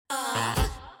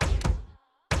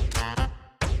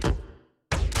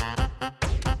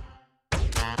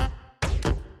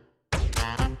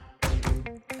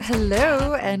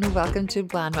Hello and welcome to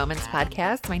Blonde Moments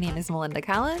Podcast. My name is Melinda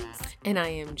Collins. And I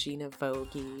am Gina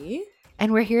Vogie.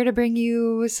 And we're here to bring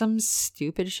you some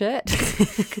stupid shit.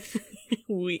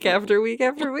 Week after week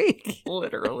after week.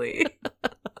 Literally.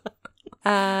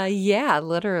 Yeah,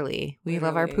 literally. We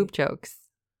love our poop jokes.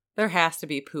 There has to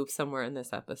be poop somewhere in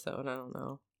this episode. I don't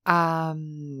know.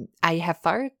 I have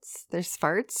farts. There's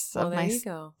farts Well, of there you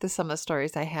go. some of the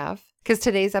stories I have. Because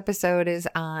today's episode is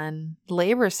on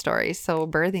labor stories, so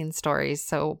birthing stories.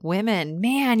 So women,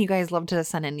 man, you guys love to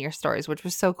send in your stories, which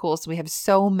was so cool. So we have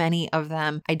so many of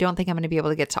them. I don't think I'm going to be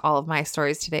able to get to all of my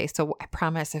stories today. So I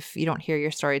promise if you don't hear your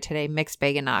story today, mixed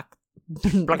bag of nuts.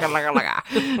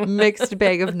 Mixed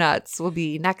bag of nuts will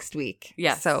be next week.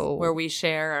 Yes. So where we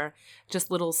share just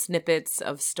little snippets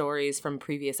of stories from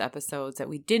previous episodes that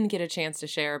we didn't get a chance to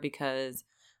share because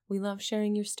we love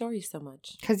sharing your stories so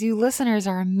much. Because you listeners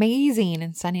are amazing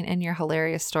and sending in your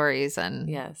hilarious stories. And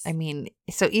yes, I mean,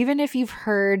 so even if you've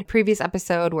heard previous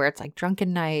episode where it's like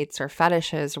drunken nights or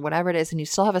fetishes or whatever it is, and you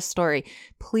still have a story,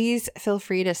 please feel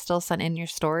free to still send in your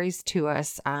stories to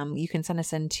us. You can send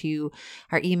us into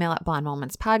our email at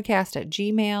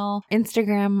blondemomentspodcast@gmail,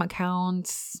 Instagram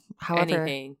accounts, however.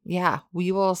 anything. Yeah,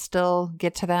 we will still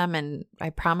get to them. And I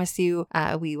promise you,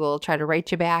 we will try to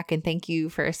write you back and thank you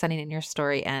for sending in your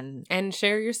story and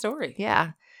share your story.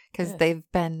 Yeah, because they've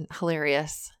been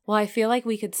hilarious. Well, I feel like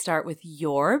we could start with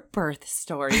your birth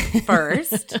story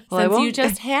first, since you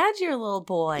just had your little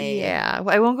boy. Yeah,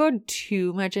 well, I won't go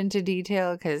too much into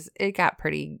detail because it got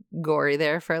pretty gory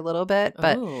there for a little bit.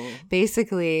 But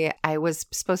basically, I was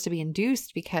supposed to be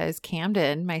induced because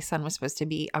Camden, my son, was supposed to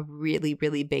be a really,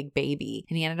 really big baby.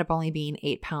 And he ended up only being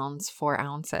 8 pounds, 4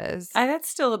 ounces. That's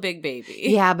still a big baby.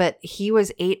 Yeah, but he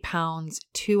was 8 pounds,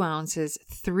 2 ounces,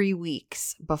 3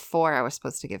 weeks before I was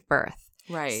supposed to give birth.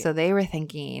 Right. So they were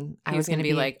thinking I was going to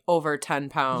be like over 10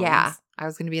 pounds. Yeah. I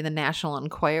was going to be in the National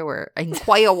Enquirer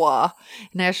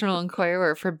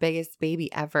for biggest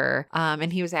baby ever.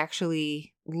 And he was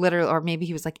actually literally, or maybe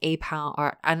he was like a pound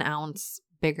or an ounce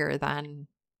bigger than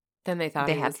they thought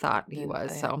he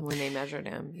was. So when they measured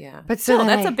him, yeah. But so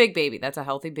that's a big baby. That's a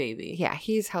healthy baby. Yeah,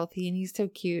 he's healthy and he's so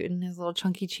cute and his little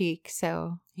chunky cheek.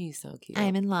 So he's so cute.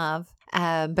 I'm in love.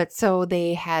 But so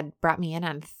they had brought me in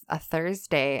on a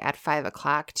Thursday at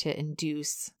 5:00 to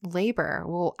induce labor.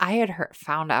 Well, I had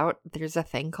found out there's a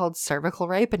thing called cervical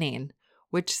ripening,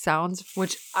 which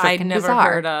I'd never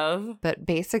bizarre. Heard of. But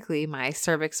basically my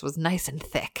cervix was nice and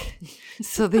thick.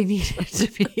 So they needed to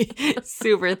be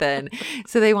super thin.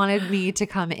 So they wanted me to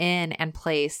come in and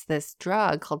place this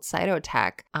drug called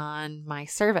Cytotec on my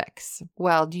cervix.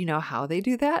 Well, do you know how they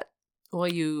do that? Well,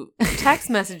 you text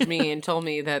messaged me and told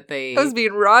me that I was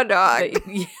being raw dogged.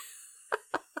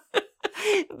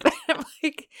 But I'm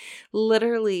like,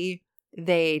 literally,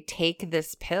 they take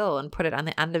this pill and put it on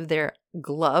the end of their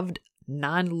gloved,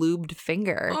 non-lubed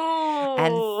finger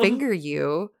and finger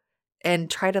you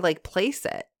and try to like place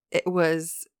it. It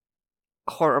was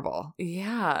horrible.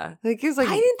 Yeah. Like, it was like,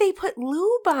 why didn't they put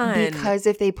lube on? Because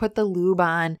if they put the lube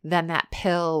on, then that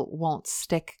pill won't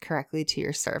stick correctly to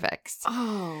your cervix.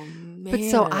 Oh, man. But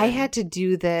so I had to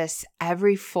do this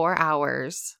every 4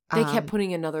 hours. They kept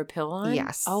putting another pill on?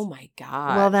 Yes. Oh, my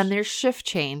God. Well, then there's shift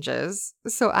changes.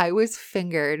 So I was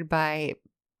fingered by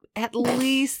at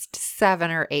least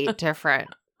 7 or 8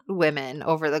 different women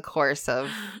over the course of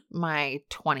my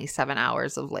 27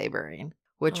 hours of laboring.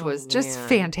 Which was just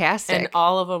fantastic. And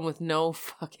all of them with no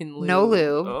fucking lube. No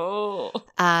lube. Oh.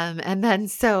 And then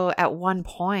so at one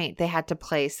point they had to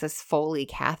place this Foley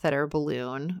catheter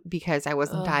balloon because I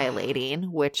wasn't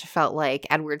dilating, which felt like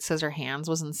Edward Scissorhands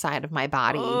was inside of my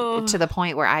body to the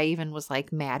point where I even was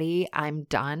like, Maddie, I'm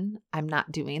done. I'm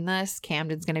not doing this.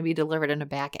 Camden's going to be delivered in a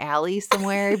back alley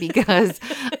somewhere because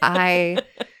I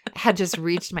had just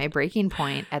reached my breaking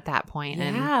point at that point.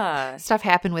 Yeah. And stuff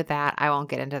happened with that. I won't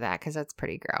get into that because that's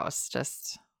pretty gross.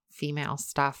 Just female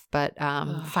stuff. But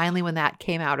finally, when that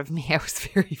came out of me, I was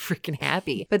very freaking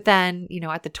happy. But then,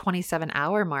 at the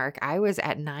 27-hour mark, I was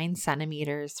at 9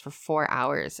 centimeters for 4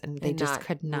 hours and they just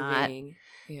could not.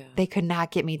 Yeah. They could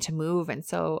not get me to move. And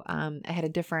so I had a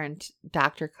different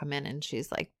doctor come in and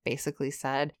she's like basically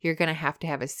said, you're going to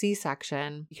have a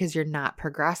C-section because you're not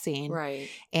progressing. Right.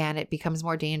 And it becomes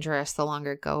more dangerous the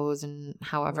longer it goes and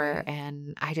however. Right.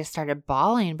 And I just started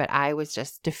bawling, but I was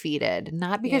just defeated.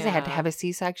 Not because I had to have a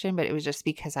C-section, but it was just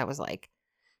because I was like,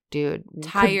 dude,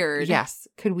 tired.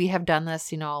 Could we have done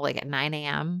this, like at 9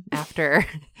 a.m. after,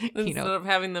 instead of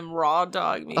having them raw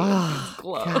dog me with these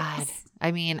gloves. God.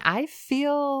 I mean, I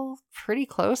feel pretty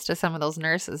close to some of those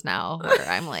nurses now where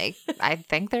I'm like, I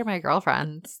think they're my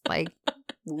girlfriends. Like,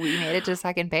 We made it to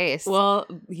second base. Well,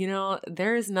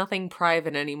 there is nothing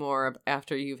private anymore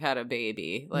after you've had a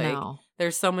baby. Like, no.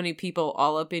 There's so many people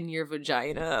all up in your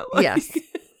vagina. Like. Yes.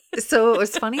 So what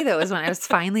was funny though is when I was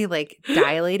finally like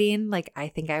dilating, like I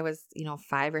think I was,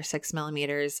 5 or 6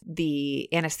 millimeters, the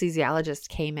anesthesiologist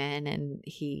came in and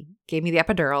he gave me the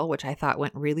epidural, which I thought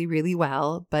went really, really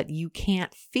well, but you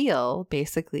can't feel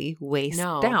basically waist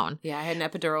down. Yeah, I had an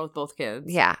epidural with both kids.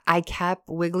 Yeah. I kept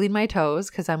wiggling my toes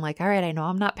because I'm like, all right, I know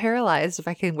I'm not paralyzed if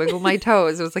I can wiggle my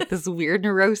toes. It was like this weird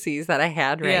neuroses that I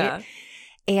had, right? Yeah.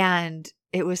 And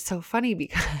it was so funny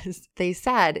because they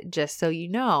said, just so you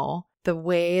know, the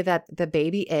way that the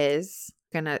baby is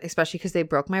gonna, especially because they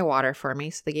broke my water for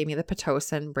me. So they gave me the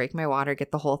Pitocin, break my water,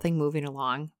 get the whole thing moving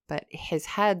along. But his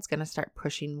head's gonna start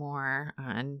pushing more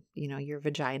on, your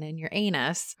vagina and your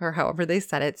anus, or however they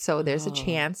said it. So there's a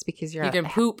chance because you can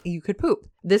poop. You could poop.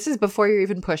 This is before you're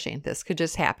even pushing. This could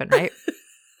just happen, right?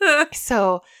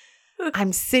 So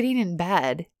I'm sitting in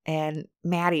bed and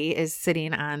Maddie is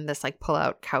sitting on this like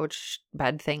pull-out couch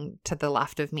bed thing to the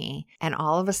left of me. And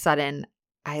all of a sudden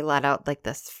I let out like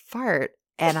this fart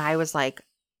and I was like,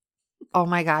 oh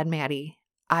my God, Maddie,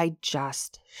 I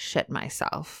just shit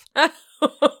myself. Oh,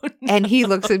 no. And he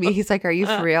looks at me. He's like, are you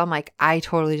for real? I'm like, I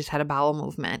totally just had a bowel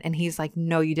movement. And he's like,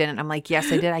 no, you didn't. I'm like,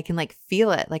 yes, I did. I can like feel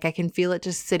it. Like I can feel it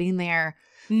just sitting there.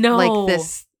 No. Like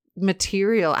this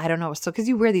material. I don't know. So because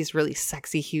you wear these really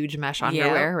sexy, huge mesh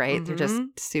underwear, right? Mm-hmm. They're just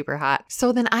super hot.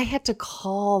 So then I had to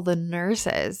call the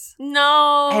nurses.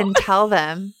 No. And tell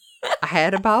them I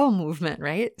had a bowel movement,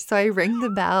 right? So I ring the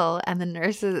bell and the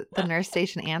nurse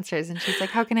station answers and she's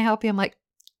like, how can I help you? I'm like,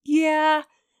 yeah,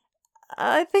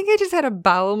 I think I just had a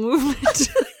bowel movement.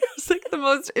 It was like the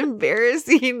most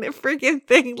embarrassing freaking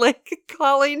thing, like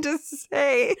calling to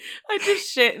say. I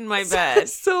just shit in my bed.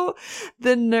 So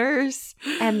the nurse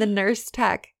and the nurse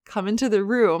tech come into the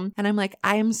room and I'm like,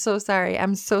 I am so sorry.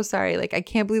 I'm so sorry. Like, I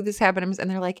can't believe this happened. And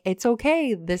they're like, it's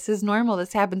okay. This is normal.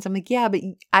 This happens. I'm like, yeah, but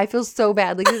I feel so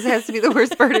bad. Like, this has to be the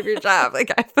worst part of your job. Like,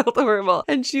 I felt horrible.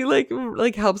 And she like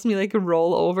helps me like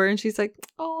roll over and she's like,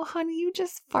 oh, honey, you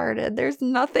just farted. There's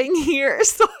nothing here.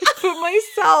 So I put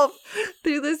myself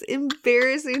through this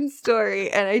embarrassing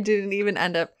story and I didn't even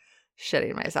end up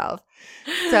shitting myself.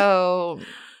 So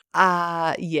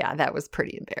yeah, that was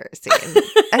pretty embarrassing.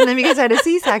 And then because I had a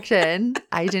C-section,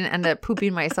 I didn't end up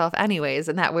pooping myself anyways.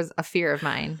 And that was a fear of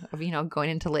mine of, going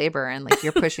into labor and like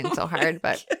you're pushing so hard,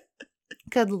 but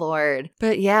good Lord.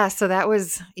 But yeah, so that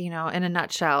was, in a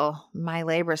nutshell, my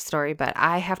labor story. But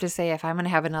I have to say, if I'm going to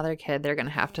have another kid, they're going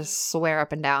to have to swear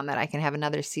up and down that I can have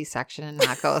another C-section and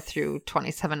not go through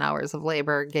 27 hours of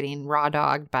labor getting raw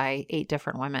dogged by 8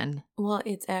 different women. Well,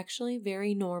 it's actually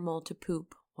very normal to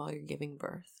poop while you're giving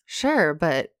birth. Sure,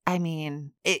 but I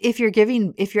mean, if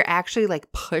you're actually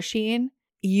like pushing,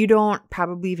 you don't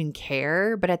probably even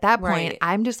care. But at that point, right.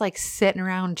 I'm just like sitting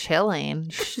around chilling,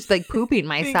 just like pooping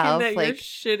myself. That like you're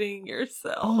shitting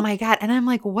yourself. Oh my God. And I'm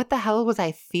like, what the hell was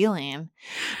I feeling?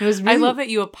 It was really... I love that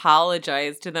you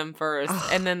apologize to them first.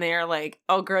 And then they're like,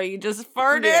 oh girl, you just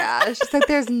farted. Yeah. It's just like,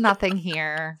 there's nothing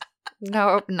here.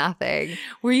 Nope, nothing.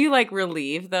 Were you like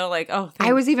relieved though? Like, oh,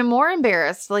 I was even more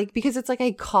embarrassed, like because it's like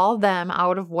I called them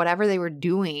out of whatever they were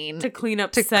doing to clean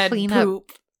up said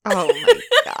poop. Oh my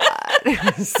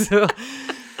God. So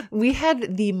we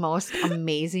had the most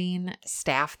amazing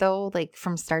staff though, like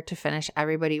from start to finish,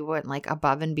 everybody went like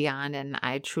above and beyond. And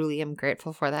I truly am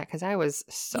grateful for that because I was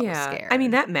so scared. I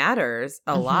mean, that matters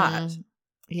a lot.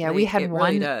 Yeah, like, we had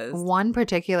really one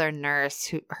particular nurse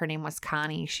who her name was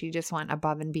Connie. She just went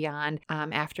above and beyond.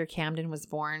 After Camden was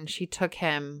born, she took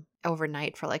him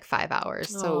overnight for like 5 hours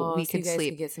so we could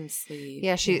sleep. Could get some sleep.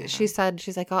 Yeah, she said,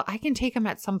 she's like, oh, I can take him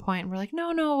at some point. And we're like,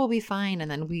 no, we'll be fine. And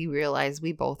then we realized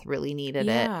we both really needed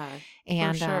it.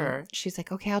 And for sure. She's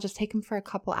like, okay, I'll just take him for a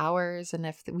couple hours. And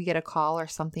if we get a call or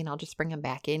something, I'll just bring him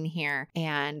back in here.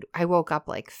 And I woke up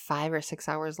like 5 or 6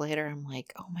 hours later. I'm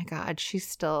like, oh my God, she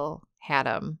still had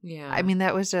him. Yeah. I mean,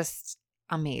 that was just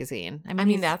amazing. I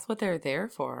mean, that's what they're there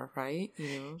for, right?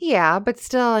 Yeah, but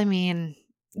still, I mean,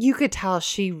 you could tell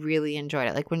she really enjoyed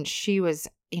it. Like when she was,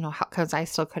 because I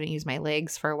still couldn't use my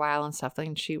legs for a while and stuff.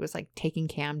 And she was like taking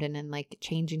Camden and like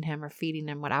changing him or feeding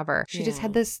him, whatever. She just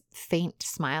had this faint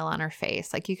smile on her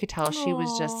face. Like you could tell she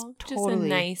was just totally a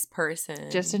nice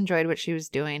person. Just enjoyed what she was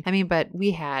doing. I mean, but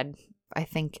we had, I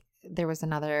think, there was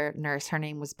another nurse. Her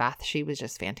name was Beth. She was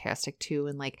just fantastic too.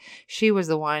 And like, she was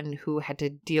the one who had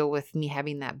to deal with me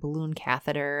having that balloon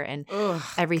catheter and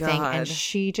everything. God. And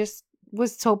she just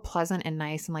was so pleasant and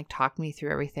nice and like talked me through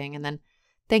everything. And then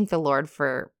thank the Lord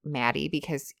for Maddie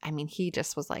because I mean, he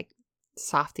just was like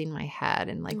softening my head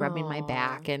and like rubbing my Aw.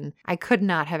 back. And I could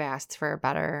not have asked for a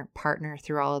better partner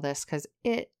through all of this because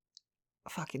it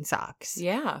fucking sucks.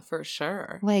 Yeah, for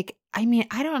sure. Like, I mean,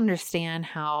 I don't understand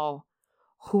how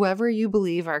whoever you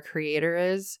believe our creator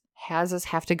is has us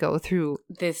have to go through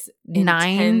This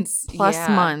 9+ yeah.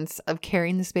 months of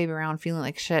carrying this baby around feeling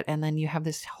like shit. And then you have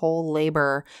this whole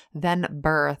labor, then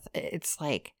birth. It's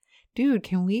like, dude,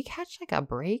 can we catch like a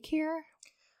break here?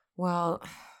 Well,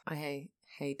 I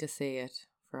hate to say it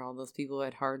for all those people who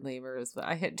had hard labors, but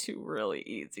I had 2 really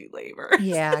easy labors.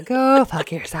 Yeah, go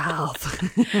fuck yourself.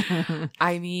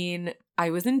 I mean,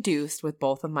 I was induced with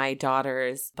both of my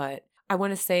daughters, but I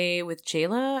want to say with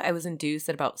Jayla, I was induced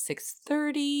at about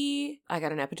 6:30. I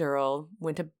got an epidural,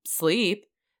 went to sleep.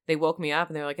 They woke me up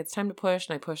and they were like, it's time to push.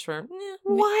 And I pushed for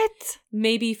What?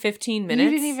 maybe 15 minutes. You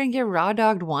didn't even get raw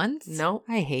dogged once? No.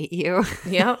 I hate you.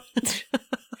 Yep.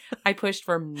 I pushed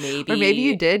for maybe. Or maybe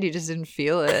you did. You just didn't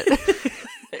feel it.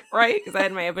 Right? Because I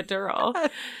had my epidural.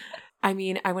 I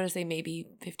mean, I want to say maybe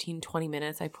 15, 20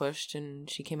 minutes I pushed and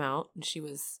she came out and she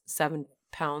was 7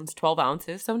 pounds, 12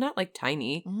 ounces. So not like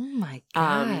tiny. Oh my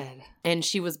God. And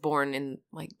she was born in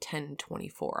like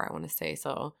 10:24, I want to say.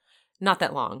 So not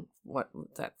that long. What was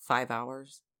that? 5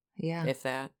 hours? Yeah. If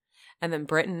that. And then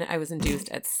Britton, I was induced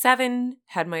at 7,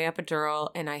 had my epidural,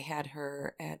 and I had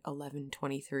her at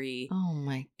 11:23. Oh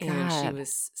my God. And she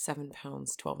was 7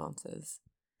 pounds, 12 ounces.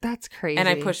 That's crazy. And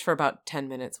I pushed for about 10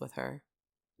 minutes with her.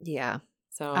 Yeah.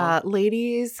 So,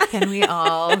 ladies, can we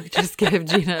all just give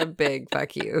Gina a big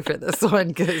fuck you for this one?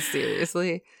 Because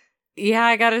seriously. yeah,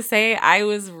 I got to say, I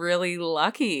was really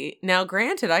lucky. Now,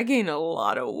 granted, I gained a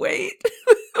lot of weight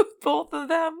with both of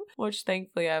them, which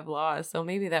thankfully I've lost. So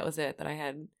maybe that was it, that I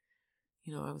had,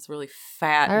 I was really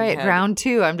fat. All right, round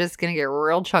 2. I'm just going to get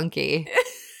real chunky.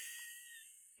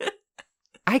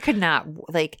 I could not,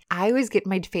 like,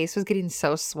 my face was getting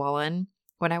so swollen.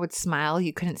 When I would smile,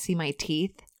 you couldn't see my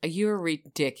teeth. You're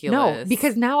ridiculous. No,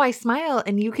 because now I smile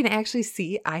and you can actually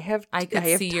see I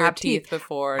could see your teeth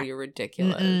before. You're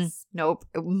ridiculous. Nope.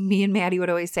 Me and Maddie would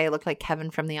always say I look like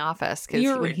Kevin from The Office because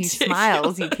when ridiculous. he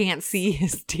smiles, you can't see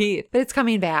his teeth. But it's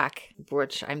coming back,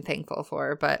 which I'm thankful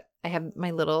for. But I have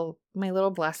my little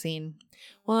blessing.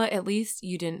 Well, at least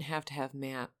you didn't have to have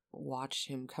Matt watch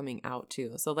him coming out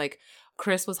too. So like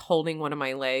Chris was holding one of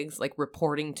my legs, like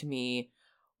reporting to me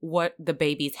what the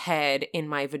baby's head in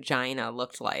my vagina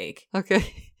looked like.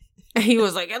 Okay. He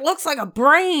was like, it looks like a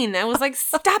brain. I was like,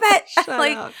 stop it.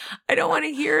 Like, up. I don't want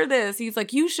to hear this. He's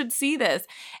like, you should see this.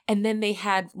 And then they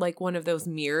had like one of those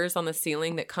mirrors on the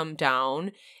ceiling that come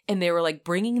down. And they were like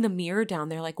bringing the mirror down.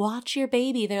 They're like, watch your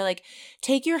baby. They're like,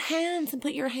 take your hands and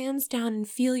put your hands down and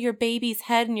feel your baby's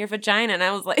head in your vagina. And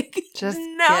I was like, just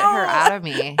no. get her out of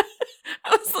me. I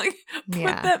was like,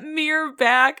 put that mirror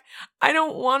back. I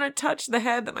don't want to touch the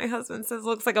head that my husband says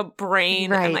looks like a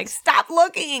brain. Right. I'm like, stop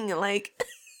looking. Like,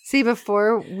 see,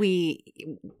 before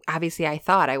obviously I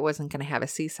thought I wasn't going to have a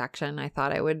C-section. I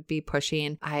thought I would be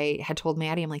pushing. I had told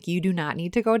Maddie, I'm like, you do not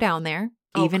need to go down there.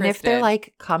 Even Chris if they're did.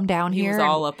 like, come down He here. was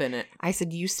all up in it. I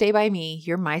said, you stay by me.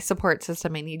 You're my support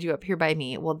system. I need you up here by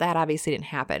me. Well, that obviously didn't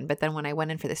happen. But then when I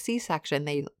went in for the C-section,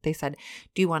 they said,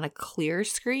 do you want a clear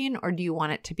screen or do you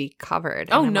want it to be covered?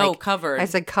 And Oh, I'm no, like, covered. I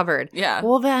said covered. Yeah.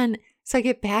 Well, then, so I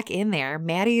get back in there.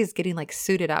 Maddie is getting like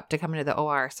suited up to come into the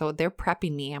OR. So they're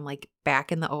prepping me. I'm like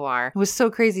back in the OR. It was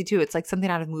so crazy too. It's like something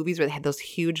out of movies where they had those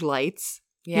huge lights.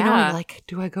 Yeah. You know, you're like,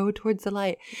 do I go towards the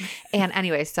light? And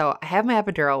anyway, so I have my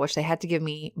epidural, which they had to give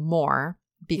me more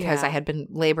because Yeah. I had been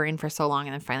laboring for so long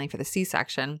and then finally for the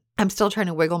C-section. I'm still trying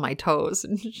to wiggle my toes,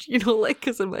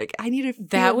 because I'm like, I need to feel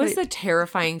That was my- a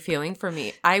terrifying feeling for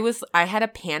me. I had a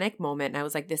panic moment and I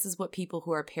was like, this is what people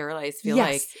who are paralyzed feel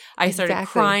Yes, like. I started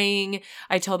exactly. crying.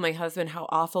 I told my husband how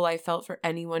awful I felt for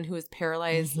anyone who was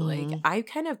paralyzed. Mhm. Like, I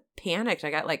kind of panicked.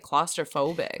 I got like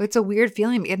claustrophobic. It's a weird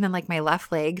feeling. And then like my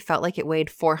left leg felt like it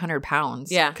weighed 400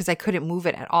 pounds. Yeah. Because I couldn't move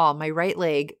it at all. My right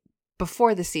leg,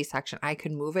 before the C-section, I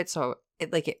could move it. So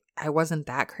I wasn't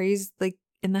that crazy like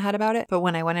in the head about it. But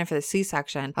when I went in for the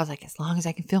C-section, I was like, as long as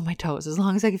I can feel my toes, I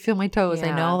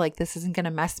Yeah. know like this isn't going to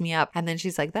mess me up. And then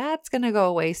she's like, that's going to go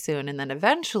away soon. And then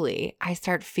eventually I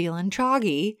start feeling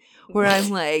choggy where I'm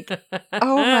like,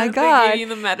 oh my They God. gave you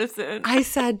the medicine. I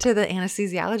said to the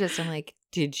anesthesiologist, I'm like,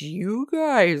 did you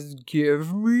guys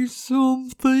give me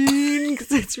something?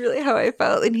 Because it's really how I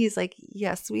felt. And he's like,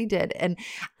 yes, we did. And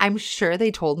I'm sure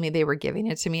they told me they were giving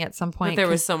it to me at some point. But there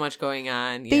was 'cause so much going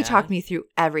on. they Yeah. talked me through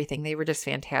everything. They were just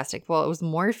fantastic. Well, it was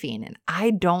morphine and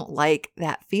I don't like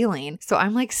that feeling. So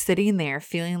I'm like sitting there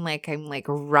feeling like I'm like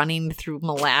running through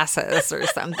molasses or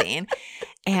something.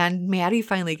 And Maddie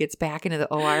finally gets back into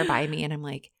the OR by me and I'm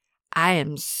like, I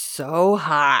am so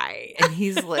high. And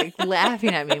he's like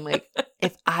laughing at me. I'm like,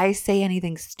 if I say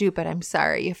anything stupid, I'm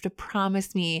sorry. You have to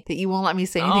promise me that you won't let me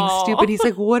say anything stupid. He's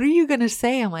like, what are you going to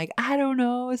say? I'm like, I don't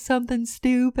know, something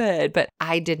stupid. But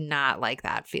I did not like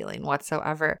that feeling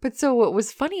whatsoever. But so what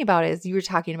was funny about it is you were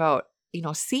talking about,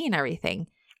 seeing everything.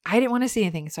 I didn't want to see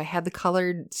anything. So I had the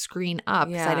colored screen up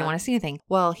because I didn't want to see anything.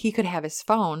 Well, he could have his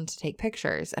phone to take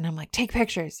pictures. And I'm like, take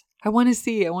pictures. I want to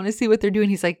see what they're doing.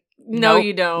 He's like, no,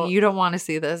 you don't. You don't want to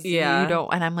see this. Yeah. You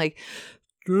don't. And I'm like,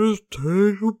 just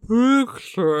take a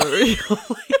picture.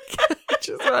 I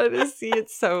just wanted to see it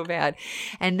so bad.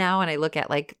 And now when I look at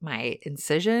like my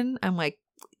incision, I'm like,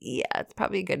 yeah, it's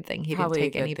probably a good thing he didn't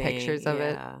take any pictures of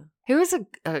it. It was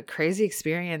a crazy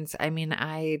experience. I mean,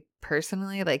 I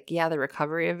personally, like, yeah, the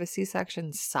recovery of a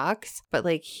C-section sucks, but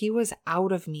like he was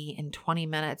out of me in 20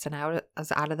 minutes and I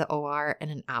was out of the OR in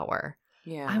an hour.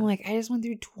 Yeah. I'm like, I just went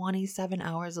through 27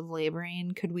 hours of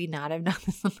laboring. Could we not have done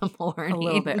this in the morning? A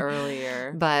little bit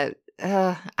earlier. But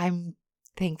I'm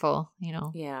thankful,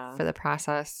 for the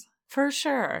process. For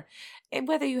sure. And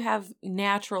whether you have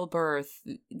natural birth,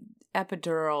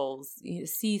 epidurals,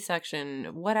 C-section,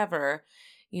 whatever,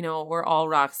 we're all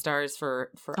rock stars for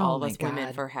all of us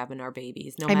women for having our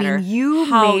babies. No matter you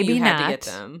how maybe you had not to get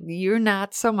them. You're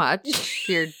not so much.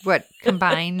 You're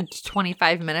combined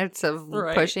 25 minutes of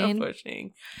pushing. God.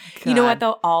 You know what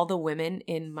though? All the women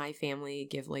in my family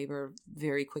give labor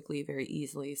very quickly, very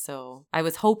easily. So I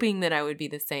was hoping that I would be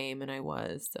the same, and I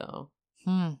was. So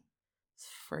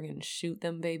friggin' shoot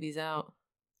them babies out.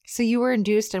 So you were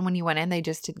induced, and when you went in, they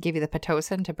just give you the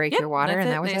Pitocin to break your water, and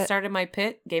that was it? They started my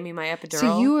pit, gave me my epidural.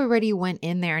 So you already went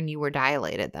in there and you were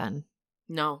dilated then?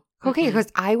 No. Okay, because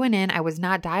I went in, I was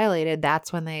not dilated.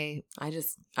 That's when they... I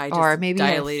just or maybe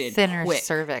dilated thinner quick.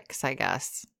 Cervix, I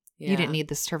guess. Yeah. You didn't need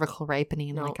the cervical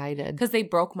ripening like I did. Because they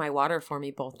broke my water for me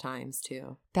both times,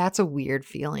 too. That's a weird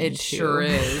feeling, It too. sure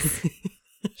is.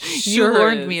 You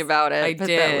warned me about it, I but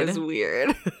did. That was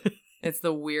weird. It's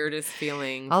the weirdest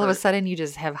feeling. All of a sudden, you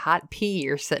just have hot pee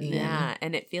you're sitting in. Yeah,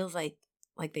 and it feels like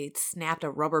they snapped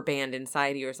a rubber band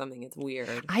inside you or something. It's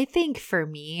weird. I think for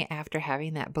me, after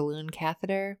having that balloon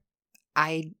catheter,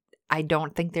 I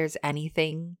don't think there's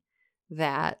anything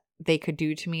that they could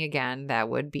do to me again that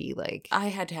would be like... I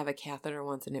had to have a catheter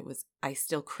once, and I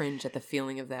still cringe at the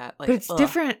feeling of that. Like, but it's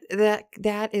different.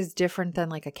 That is different than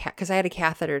like because I had a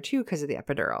catheter too because of the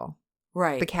epidural.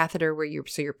 Right. The catheter where you're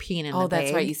peeing in the Oh,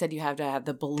 that's bag. right. You said you have to have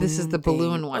the balloon. This is the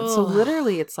balloon one. Ugh. So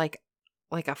literally it's like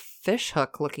a fish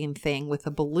hook looking thing with a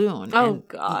balloon. Oh,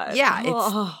 God. Yeah,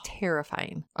 it's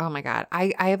terrifying. Oh my God.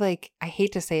 I have I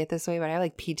hate to say it this way, but I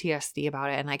have PTSD about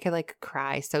it, and I could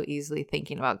cry so easily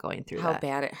thinking about going through how that.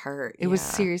 bad it hurt. It was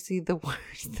seriously the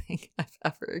worst thing I've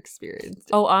ever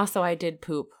experienced. Oh, also I did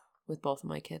poop with both of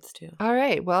my kids too. All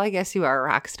right. Well, I guess you are a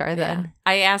rock star then. Yeah.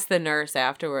 I asked the nurse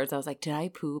afterwards. I was like, did I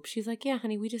poop? She's like, yeah,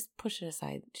 honey, we just push it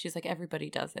aside. She's like, everybody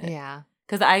does it. Yeah.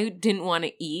 Because I didn't want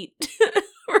to eat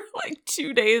for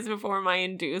 2 days before my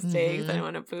induced days. I didn't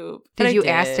want to poop. Did you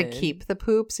ask to keep the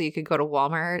poop so you could go to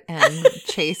Walmart and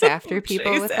chase after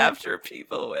people with it? Chase after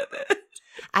people with it.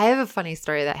 I have a funny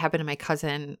story that happened to my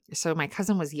cousin. So my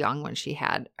cousin was young when she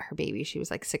had her baby. She was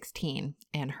 16,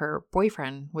 and her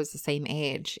boyfriend was the same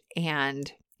age.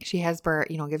 And she has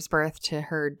gives birth to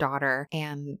her daughter,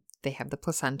 and they have the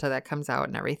placenta that comes out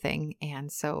and everything. And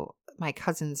so my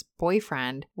cousin's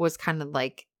boyfriend was kind of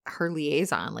like her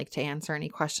liaison, to answer any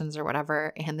questions or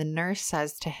whatever. And the nurse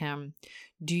says to him,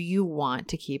 do you want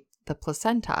to keep the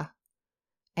placenta?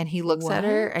 And he looks at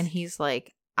her and he's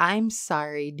like, I'm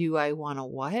sorry, do I want to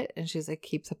what? And she's like,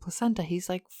 keep the placenta. He's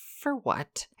like, for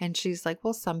what? And she's like,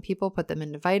 well, some people put them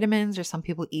into vitamins or some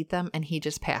people eat them. And he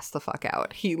just passed the fuck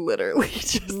out. He literally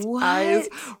just eyes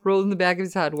rolled in the back of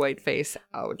his head, white face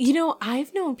out.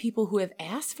 I've known people who have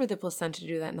asked for the placenta to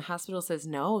do that and the hospital says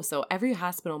no. So every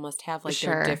hospital must have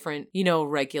their different,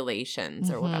 regulations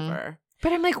or whatever.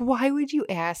 But I'm like, why would you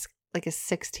ask a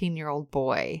 16-year-old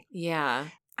boy? Yeah.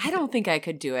 I don't think I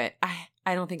could do it.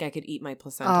 I don't think I could eat my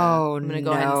placenta. Oh, I'm going to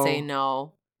go ahead and say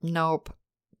no. Nope.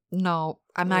 No,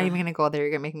 I'm not even going to go there. You're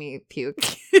going to make me puke.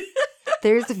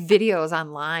 There's videos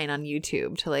online on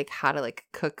YouTube to how to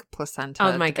cook placenta.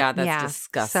 Oh my God, that's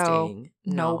disgusting. So,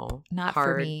 nope, not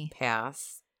Hard for me.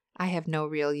 Pass. I have no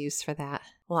real use for that.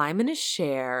 Well, I'm going to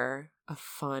share a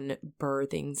fun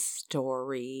birthing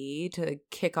story to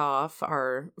kick off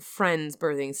our friends'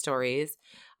 birthing stories.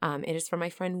 It is from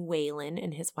my friend Waylon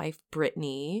and his wife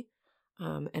Brittany.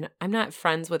 And I'm not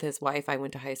friends with his wife. I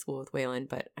went to high school with Waylon,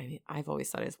 but I've always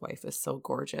thought his wife is so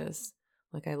gorgeous.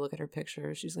 I look at her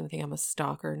pictures, she's going to think I'm a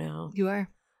stalker now. You are.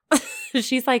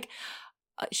 She's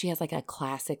she has a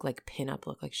classic pinup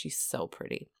look. She's so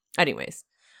pretty. Anyways,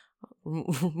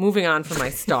 moving on from my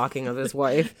stalking of his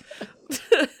wife.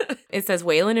 It says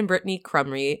Waylon and Brittany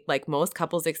Crumry, like most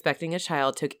couples expecting a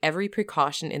child, took every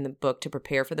precaution in the book to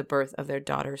prepare for the birth of their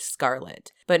daughter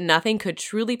Scarlett. But nothing could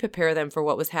truly prepare them for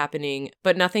what happened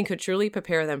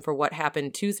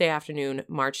Tuesday afternoon,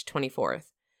 March 24th.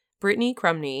 Brittany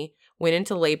Crumry went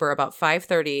into labor about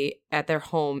 5:30 at their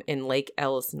home in Lake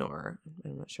Elsinore.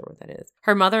 I'm not sure what that is.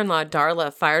 Her mother-in-law,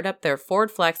 Darla, fired up their Ford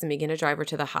Flex and began to drive her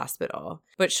to the hospital.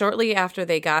 But shortly after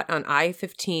they got on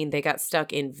I-15, they got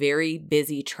stuck in very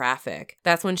busy traffic.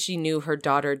 That's when she knew her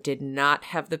daughter did not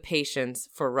have the patience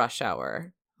for rush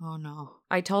hour. Oh, no.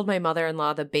 I told my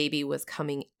mother-in-law the baby was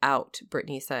coming out,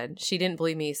 Brittany said. She didn't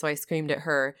believe me, so I screamed at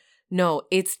her, "No,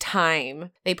 it's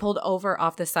time." They pulled over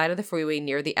off the side of the freeway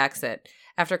near the exit.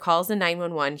 After calls to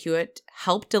 911, Hewitt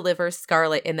helped deliver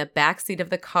Scarlett in the backseat of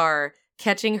the car,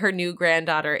 catching her new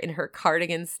granddaughter in her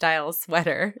cardigan-style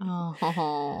sweater.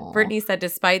 Oh. Brittany said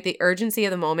despite the urgency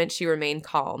of the moment, she remained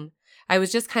calm. "I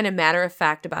was just kind of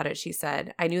matter-of-fact about it," she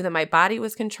said. "I knew that my body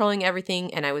was controlling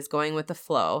everything, and I was going with the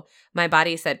flow. My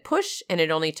body said push, and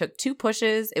it only took 2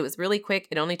 pushes. It was really quick.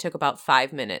 It only took about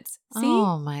 5 minutes." See?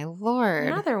 Oh, my Lord.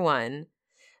 Another one.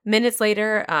 Minutes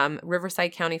later,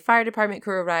 Riverside County Fire Department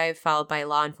crew arrived, followed by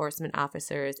law enforcement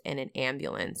officers and an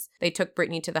ambulance. They took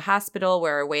Brittany to the hospital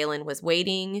where Waylon was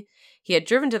waiting. He had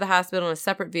driven to the hospital in a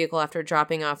separate vehicle after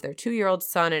dropping off their 2-year-old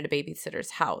son at a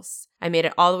babysitter's house. "I made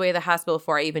it all the way to the hospital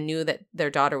before I even knew that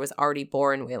their daughter was already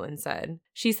born," Waylon said.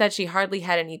 She said she hardly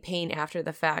had any pain after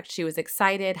the fact. She was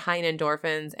excited, high in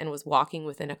endorphins, and was walking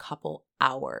within a couple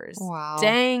hours. Wow.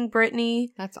 Dang,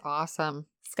 Brittany. That's awesome.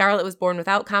 Scarlett was born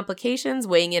without complications,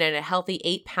 weighing in at a healthy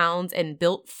 8 pounds and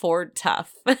built Ford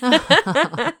tough.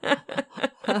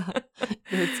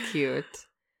 It's cute.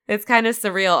 It's kind of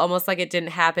surreal, almost like it didn't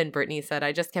happen, Brittany said.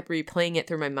 "I just kept replaying it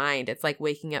through my mind. It's like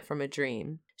waking up from a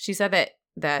dream." She said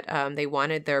that they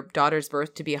wanted their daughter's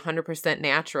birth to be 100%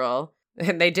 natural.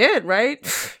 And they did, right?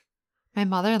 My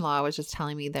mother-in-law was just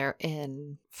telling me there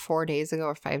in 4 days ago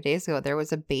or 5 days ago, there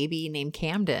was a baby named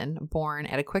Camden born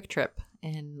at a Quick Trip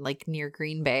in like near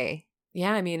Green Bay.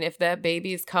 Yeah, I mean, if that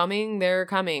baby's coming, they're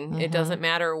coming. It doesn't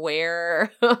matter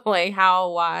where, like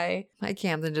how, why. My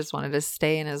Camden just wanted to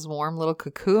stay in his warm little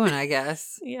cocoon, I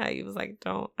guess. Yeah, he was like,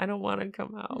 I don't want to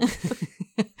come out.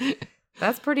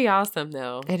 That's pretty awesome,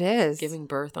 though. It is. Giving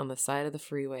birth on the side of the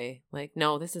freeway. Like,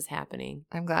 no, this is happening.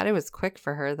 I'm glad it was quick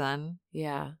for her then.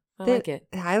 Yeah, I like it.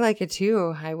 I like it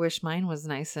too. I wish mine was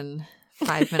nice and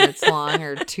 5 minutes long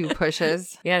or 2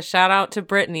 pushes. Yeah, shout out to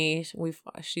Brittany.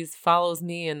 She follows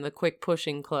me in the quick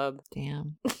pushing club.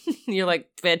 Damn. You're like,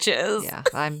 bitches. Yeah,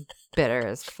 I'm bitter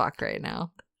as fuck right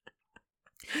now.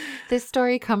 This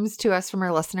story comes to us from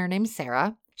our listener named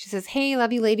Sarah. She says, "Hey,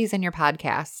 love you ladies and your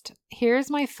podcast.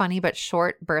 Here's my funny but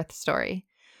short birth story.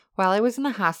 While I was in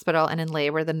the hospital and in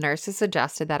labor, the nurses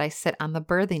suggested that I sit on the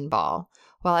birthing ball.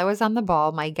 While I was on the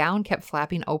ball, my gown kept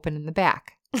flapping open in the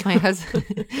back. My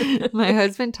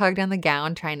husband tugged on the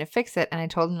gown trying to fix it, and I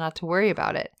told him not to worry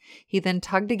about it. He then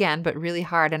tugged again, but really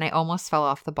hard, and I almost fell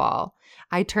off the ball.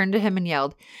 I turned to him and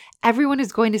yelled, 'Everyone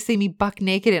is going to see me buck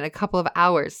naked in a couple of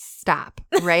hours. Stop.'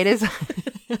 Right as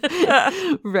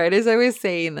I was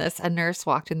saying this, a nurse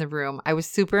walked in the room. I was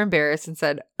super embarrassed and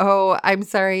said, 'Oh, I'm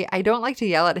sorry. I don't like to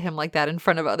yell at him like that in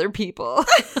front of other people.'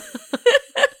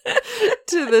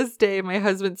 To this day, my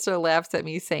husband still laughs at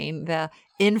me saying the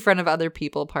 'in front of other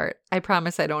people' part. I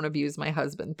promise I don't abuse my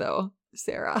husband, though.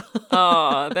 Sarah."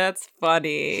 Oh, that's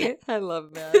funny. I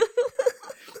love that.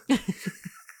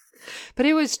 But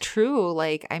it was true.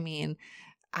 Like, I mean,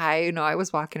 I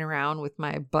was walking around with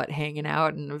my butt hanging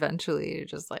out, and eventually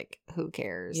just like, who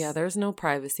cares? Yeah, there's no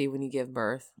privacy when you give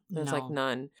birth. There's No. like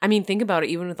none. I mean, think about it.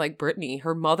 Even with like Brittany,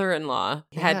 her mother-in-law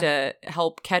had to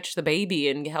help catch the baby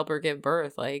and help her give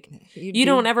birth. Like, you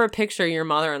don't ever picture your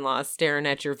mother-in-law staring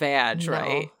at your vag, No.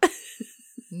 right?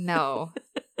 No.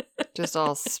 Just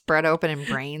all spread open and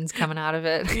brains coming out of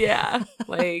it. Yeah,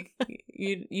 like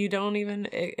you don't even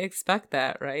expect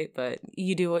that, right? But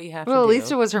you do what you have to do. Well, at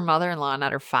least it was her mother-in-law,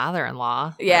 not her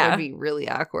father-in-law. Yeah. That would be really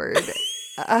awkward.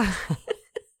 I'm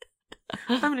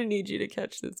gonna need you to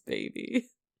catch this baby.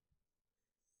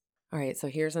 All right, so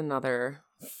here's another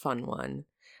fun one.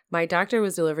 My doctor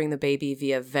was delivering the baby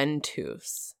via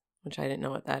ventouse, which I didn't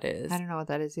know what that is. I don't know what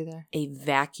that is either. A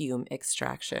vacuum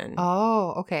extraction.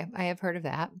 Oh, okay. I have heard of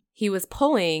that. He was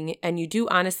pulling, and you do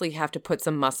honestly have to put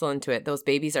some muscle into it. Those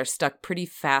babies are stuck pretty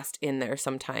fast in there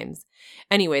sometimes.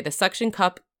 Anyway, the suction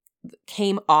cup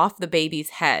came off the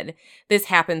baby's head. This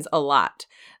happens a lot.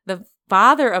 The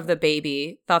father of the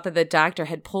baby thought that the doctor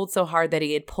had pulled so hard that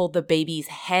he had pulled the baby's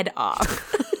head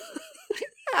off.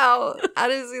 Ow.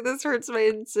 Honestly, this hurts my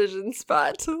incision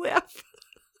spot to laugh.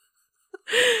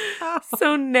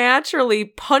 So naturally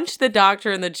punched the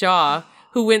doctor in the jaw,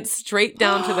 who went straight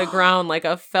down to the ground like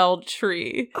a felled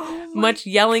tree. Much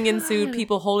yelling ensued,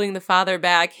 people holding the father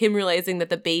back, him realizing that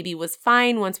the baby was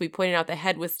fine once we pointed out the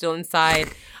head was still inside.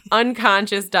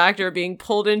 Unconscious doctor being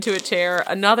pulled into a chair,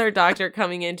 another doctor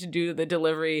coming in to do the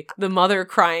delivery, the mother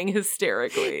crying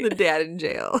hysterically. The dad in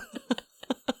jail.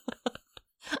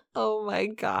 Oh my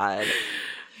God.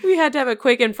 We had to have a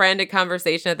quick and frantic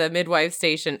conversation at the midwife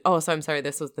station. Oh, so I'm sorry,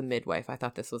 this was the midwife. I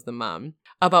thought this was the mom.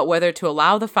 About whether to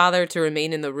allow the father to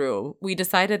remain in the room. We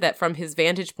decided that from his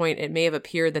vantage point, it may have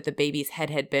appeared that the baby's head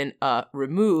had been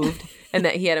removed and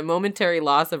that he had a momentary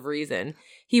loss of reason.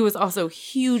 He was also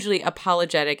hugely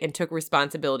apologetic and took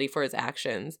responsibility for his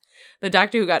actions. The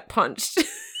doctor who got punched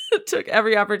took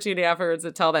every opportunity afterwards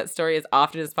to tell that story as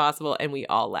often as possible, and we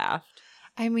all laughed.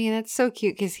 I mean, it's so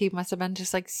cute because he must have been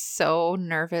just like so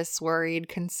nervous, worried,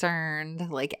 concerned,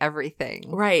 like everything.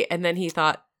 Right. And then he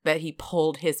thought that he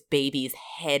pulled his baby's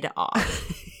head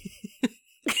off.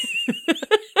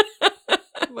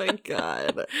 Oh my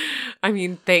God. I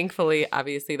mean, thankfully,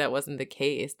 obviously that wasn't the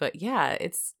case. But yeah,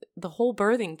 it's the whole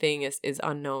birthing thing is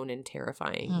unknown and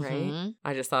terrifying, right?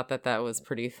 I just thought that was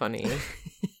pretty funny.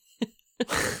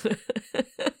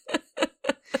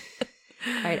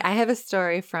 All right, I have a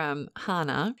story from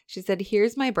Hannah. She said,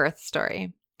 here's my birth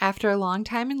story. After a long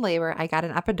time in labor, I got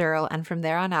an epidural, and from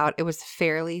there on out, it was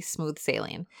fairly smooth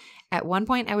sailing. At one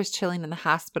point, I was chilling in the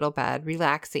hospital bed,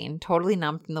 relaxing, totally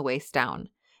numb from the waist down.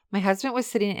 My husband was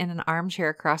sitting in an armchair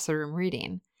across the room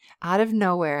reading. Out of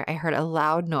nowhere, I heard a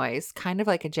loud noise, kind of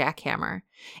like a jackhammer.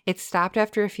 It stopped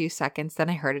after a few seconds, then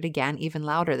I heard it again, even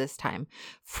louder this time.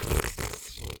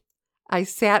 I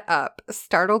sat up,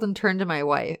 startled, and turned to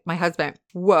my husband.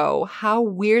 Whoa, how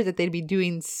weird that they'd be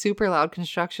doing super loud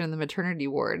construction in the maternity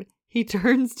ward. He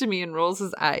turns to me and rolls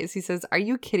his eyes. He says, "Are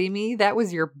you kidding me? That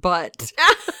was your butt."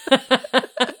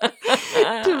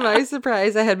 To my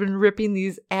surprise, I had been ripping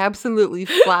these absolutely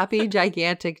floppy,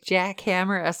 gigantic,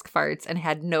 jackhammer-esque farts and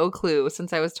had no clue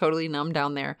since I was totally numb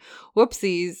down there.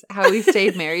 Whoopsies. How he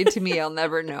stayed married to me, I'll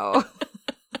never know.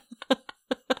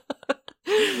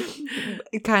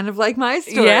 Kind of like my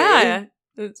story. Yeah.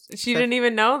 She didn't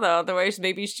even know, though. Otherwise,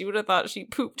 maybe she would have thought she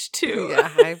pooped, too.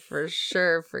 Yeah, I for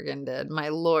sure friggin' did. My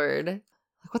Lord.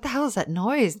 Like, what the hell is that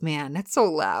noise, man? That's so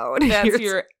loud. That's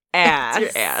your ass.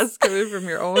 That's your ass coming from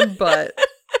your own butt.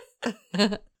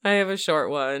 I have a short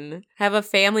one. I have a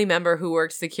family member who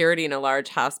worked security in a large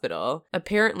hospital.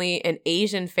 Apparently, an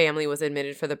Asian family was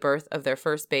admitted for the birth of their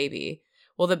first baby.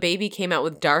 Well, the baby came out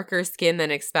with darker skin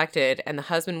than expected, and the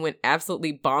husband went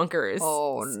absolutely bonkers.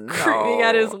 Oh, no. Screaming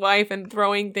at his wife and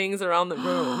throwing things around the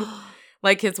room.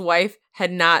 Like his wife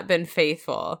had not been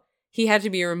faithful. He had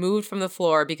to be removed from the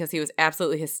floor because he was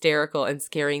absolutely hysterical and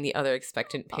scaring the other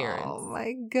expectant parents. Oh,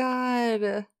 my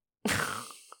God.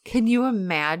 Can you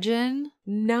imagine?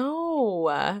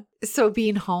 No. So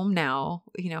being home now,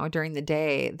 during the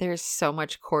day, there's so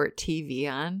much court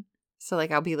TV on. So,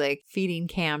 I'll be, feeding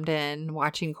Camden,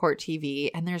 watching court TV,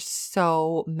 and there's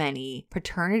so many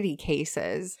paternity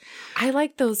cases. I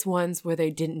like those ones where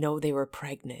they didn't know they were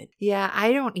pregnant. Yeah,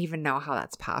 I don't even know how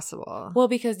that's possible. Well,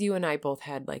 because you and I both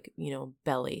had,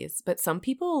 bellies. But some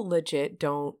people legit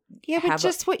don't. Yeah, but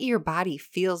just what your body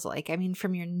feels like. I mean,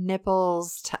 from your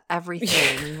nipples to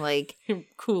everything.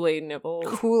 Kool-Aid nipples.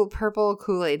 Cool purple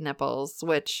Kool-Aid nipples,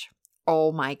 which,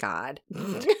 oh my God.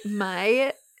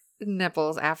 My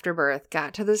nipples after birth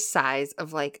got to the size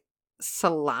of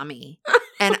salami,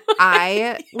 and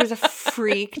I was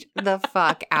freaked the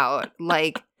fuck out.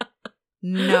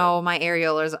 No, my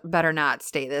areolas better not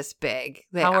stay this big.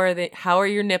 How are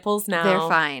your nipples now? They're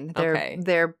fine. Okay.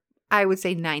 They're I would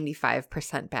say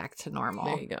 95% back to normal.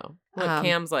 There you go.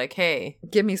 Cam's like, hey,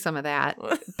 give me some of that.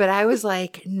 But I was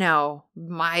like, no,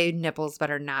 my nipples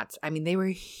better not. I mean, they were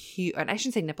huge. And I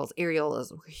shouldn't say nipples.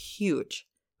 Areolas were huge.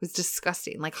 It was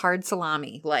disgusting. Like hard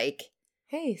salami.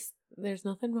 Hey, there's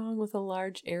nothing wrong with a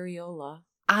large areola.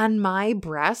 On my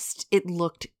breast, it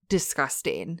looked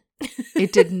disgusting.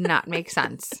 It did not make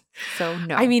sense. So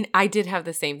no. I mean, I did have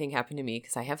the same thing happen to me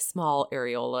because I have small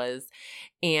areolas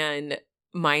and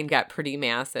mine got pretty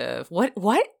massive. What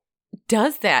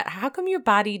does that? How come your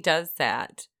body does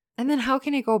that? And then how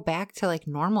can it go back to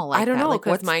normal I don't know,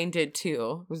 because mine did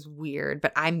too. It was weird,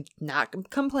 but I'm not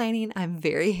complaining. I'm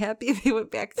very happy they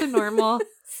went back to normal.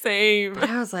 Same. But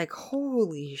I was like,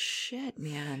 holy shit,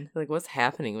 man. What's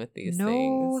happening with these things?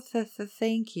 No,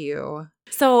 thank you.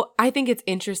 So I think it's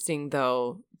interesting,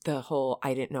 though, the whole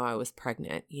I didn't know I was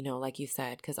pregnant, like you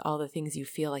said, because all the things you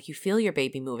feel your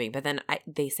baby moving, but then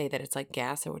they say that it's like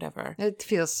gas or whatever. It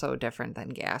feels so different than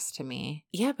gas to me.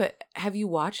 Yeah, but have you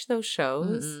watched those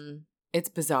shows? Mm-mm. It's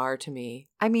bizarre to me.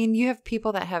 I mean, you have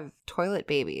people that have toilet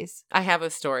babies. I have a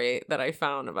story that I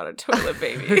found about a toilet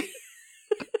baby.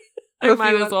 I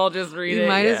might as well just read it. You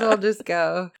might as well just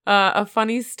go. A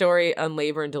funny story on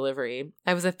labor and delivery.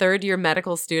 I was a third-year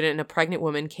medical student and a pregnant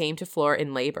woman came to floor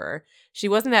in labor. She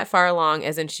wasn't that far along,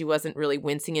 as in she wasn't really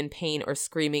wincing in pain or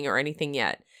screaming or anything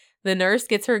yet. The nurse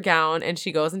gets her gown and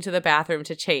she goes into the bathroom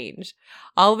to change.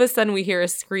 All of a sudden we hear a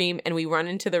scream and we run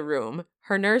into the room.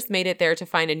 Her nurse made it there to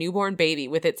find a newborn baby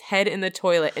with its head in the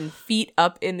toilet and feet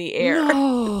up in the air.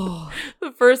 No.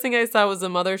 The first thing I saw was the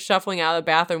mother shuffling out of the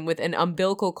bathroom with an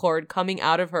umbilical cord coming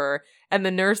out of her and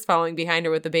the nurse following behind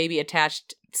her with the baby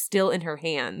attached still in her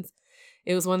hands.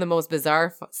 It was one of the most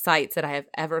bizarre sights that I have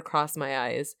ever crossed my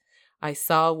eyes. I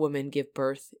saw a woman give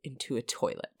birth into a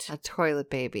toilet. A toilet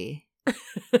baby.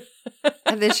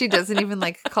 And then she doesn't even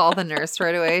call the nurse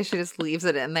right away. She just leaves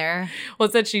it in there. Well,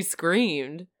 it said she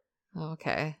screamed.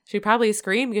 Okay. She probably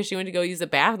screamed because she went to go use the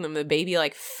bathroom and the baby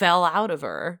fell out of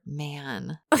her.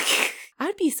 Man.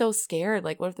 I'd be so scared.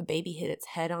 What if the baby hit its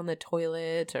head on the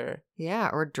toilet or... Yeah,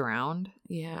 or drowned.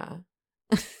 Yeah.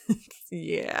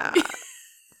 Yeah.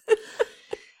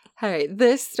 All right.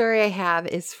 This story I have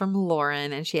is from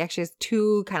Lauren, and she actually has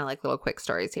two kind of little quick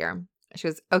stories here. She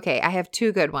goes, okay, I have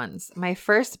two good ones. My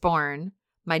firstborn,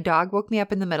 my dog woke me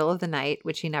up in the middle of the night,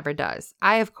 which he never does.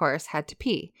 I, of course, had to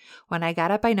pee. When I got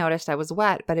up, I noticed I was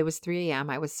wet, but it was 3 a.m.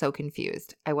 I was so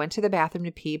confused. I went to the bathroom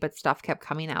to pee, but stuff kept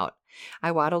coming out.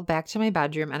 I waddled back to my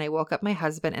bedroom, and I woke up my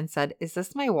husband and said, is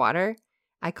this my water?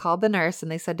 I called the nurse,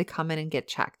 and they said to come in and get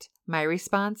checked. My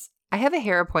response, I have a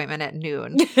hair appointment at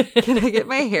noon. Can I get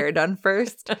my hair done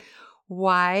first?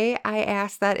 Why I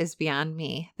asked that is beyond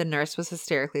me. The nurse was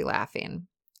hysterically laughing.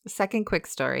 Second quick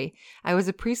story. I was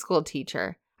a preschool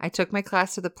teacher. I took my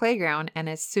class to the playground, and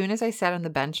as soon as I sat on the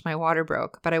bench, my water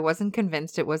broke, but I wasn't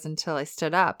convinced it was until I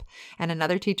stood up, and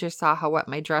another teacher saw how wet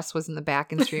my dress was in the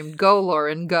back and screamed, go,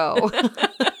 Lauren, go.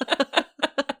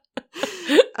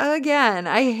 Again,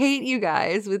 I hate you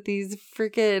guys with these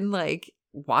freaking,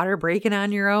 water breaking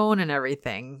on your own and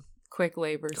everything. Quick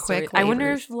labor stories. I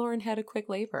wonder if Lauren had a quick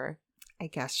labor. I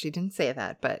guess she didn't say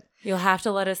that, but... You'll have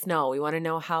to let us know. We want to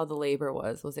know how the labor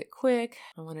was. Was it quick?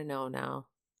 I want to know now.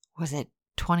 Was it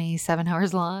 27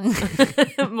 hours long?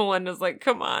 Melinda's like,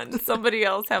 come on. Somebody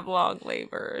else have long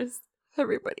labors.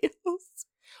 Everybody else.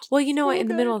 Well, you know what? In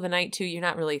the middle of the night, too, you're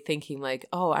not really thinking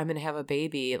oh, I'm going to have a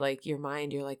baby. Your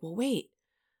mind, you're like, well, wait.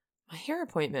 My hair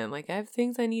appointment. I have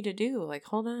things I need to do.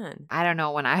 Hold on. I don't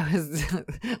know. When I was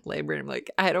laboring, I'm like,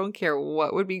 I don't care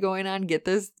what would be going on. Get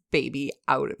this baby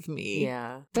out of me.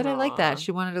 Yeah. But I like that.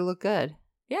 She wanted to look good.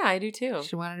 Yeah, I do too.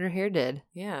 She wanted her hair did.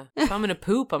 Yeah. If I'm going to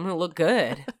poop, I'm going to look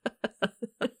good.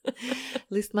 At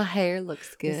least my hair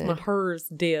looks good. At least my hair's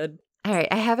dead. All right.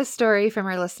 I have a story from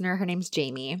our listener. Her name's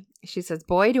Jamie. She says,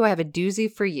 boy, do I have a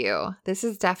doozy for you. This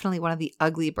is definitely one of the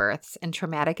ugly births and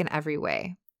traumatic in every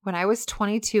way. When I was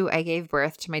 22, I gave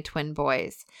birth to my twin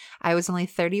boys. I was only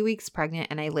 30 weeks pregnant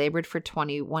and I labored for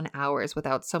 21 hours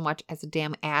without so much as a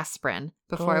damn aspirin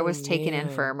before I was taken in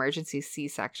for emergency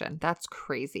C-section. That's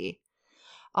crazy.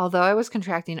 Although I was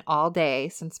contracting all day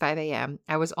since 5 a.m.,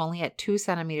 I was only at 2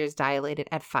 centimeters dilated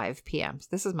at 5 p.m. So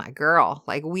this is my girl.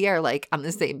 We are on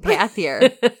the same path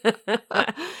here.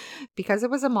 Because it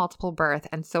was a multiple birth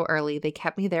and so early, they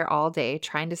kept me there all day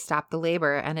trying to stop the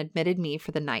labor and admitted me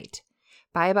for the night.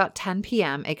 By about 10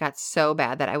 p.m., it got so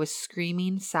bad that I was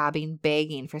screaming, sobbing,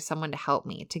 begging for someone to help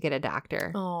me to get a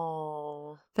doctor.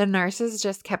 Oh. The nurses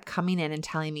just kept coming in and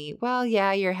telling me, well,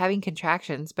 yeah, you're having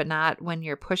contractions, but not when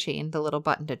you're pushing the little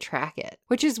button to track it,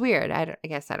 which is weird. I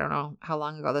guess I don't know how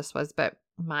long ago this was, but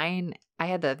mine, I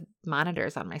had the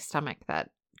monitors on my stomach that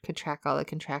could track all the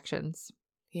contractions.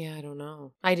 Yeah, I don't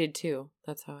know. I did too.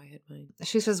 That's how I had mine.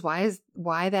 She says,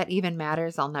 why that even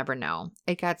matters, I'll never know.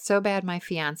 It got so bad my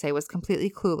fiance was completely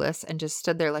clueless and just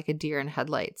stood there like a deer in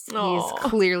headlights. Aww. He's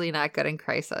clearly not good in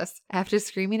crisis. After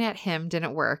screaming at him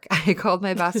didn't work, I called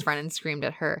my best friend and screamed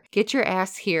at her, get your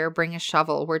ass here, bring a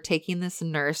shovel. We're taking this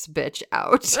nurse bitch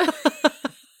out.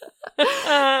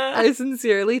 I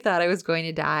sincerely thought I was going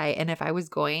to die, and if I was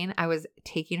going, I was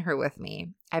taking her with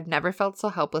me. I've never felt so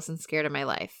helpless and scared in my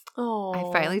life. Oh.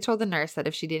 I finally told the nurse that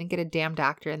if she didn't get a damn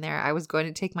doctor in there, I was going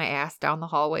to take my ass down the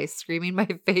hallway screaming my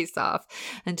face off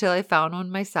until I found one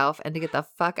myself and to get the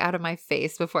fuck out of my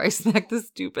face before I smacked the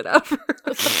stupid out of her.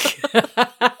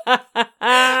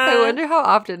 I wonder how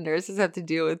often nurses have to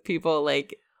deal with people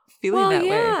feeling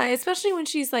that way. Especially when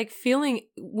she's like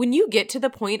when you get to the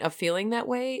point of feeling that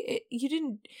way, you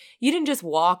didn't just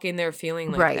walk in there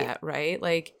feeling like that, right?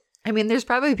 Like, I mean, there's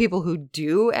probably people who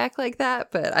do act like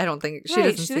that, but I don't think she doesn't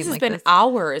seem like this. This has been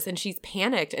hours and she's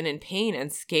panicked and in pain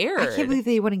and scared. I can't believe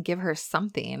they wouldn't give her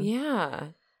something. Yeah.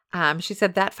 She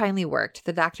said that finally worked.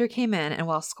 The doctor came in, and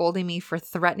while scolding me for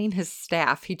threatening his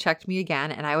staff, he checked me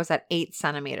again, and I was at 8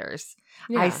 centimeters.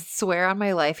 Yeah. I swear on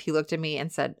my life, he looked at me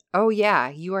and said, "Oh yeah,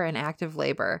 you are in active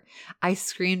labor." I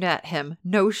screamed at him,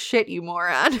 "No shit, you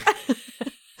moron."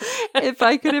 If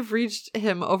I could have reached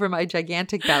him over my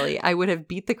gigantic belly, I would have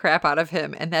beat the crap out of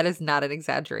him, and that is not an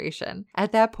exaggeration.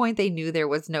 At that point, they knew there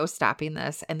was no stopping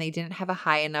this, and they didn't have a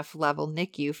high enough level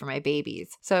NICU for my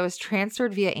babies. So I was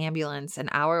transferred via ambulance an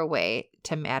hour away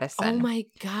to Madison. Oh my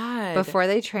God. Before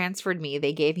they transferred me,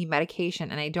 they gave me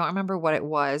medication, and I don't remember what it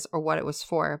was or what it was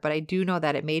for, but I do know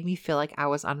that it made me feel like I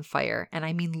was on fire, and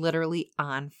I mean literally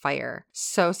on fire.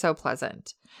 So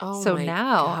pleasant. Oh so my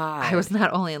now God. I was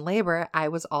not only in labor, I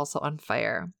was also on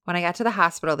fire. When I got to the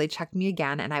hospital, they checked me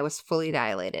again and I was fully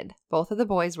dilated. Both of the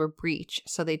boys were breech,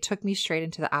 so they took me straight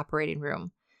into the operating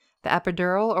room. The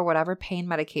epidural or whatever pain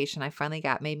medication I finally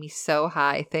got made me so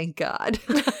high, thank God.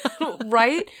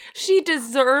 Right? She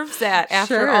deserves that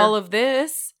after all of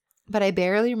this. But I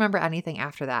barely remember anything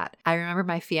after that. I remember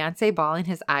my fiance bawling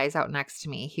his eyes out next to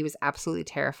me. He was absolutely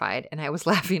terrified and I was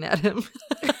laughing at him.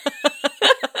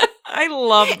 I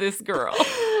love this girl.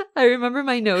 I remember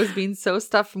my nose being so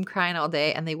stuffed from crying all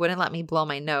day and they wouldn't let me blow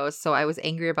my nose, so I was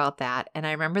angry about that. And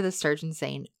I remember the surgeon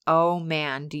saying, "Oh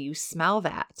man, do you smell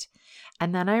that?"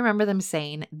 And then I remember them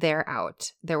saying, "They're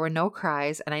out." There were no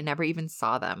cries and I never even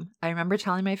saw them. I remember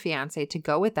telling my fiance to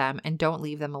go with them and don't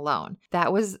leave them alone.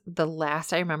 That was the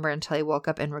last I remember until I woke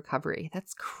up in recovery.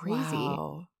 That's crazy.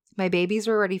 Wow. My babies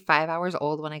were already 5 hours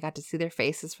old when I got to see their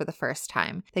faces for the first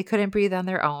time. They couldn't breathe on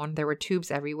their own. There were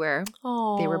tubes everywhere.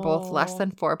 Aww. They were both less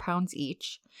than 4 pounds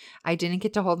each. I didn't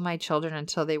get to hold my children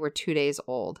until they were 2 days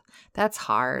old. That's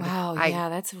hard. Wow, yeah,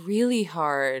 that's really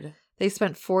hard. They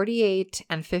spent 48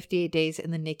 and 58 days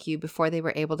in the NICU before they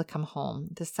were able to come home,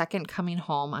 the second coming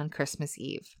home on Christmas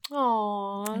Eve.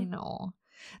 Aww. I know.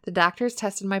 The doctors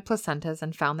tested my placentas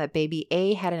and found that baby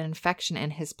A had an infection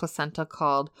in his placenta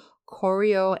called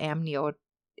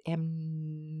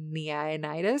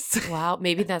chorioamnionitis. Wow,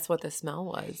 maybe that's what the smell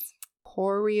was.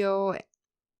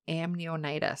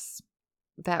 Chorioamnionitis.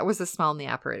 That was the smell in the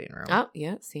operating room. Oh,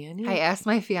 yeah, see, I knew. I asked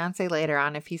my fiance later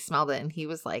on if he smelled it, and he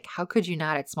was like, "How could you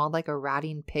not? It smelled like a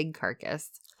rotting pig carcass."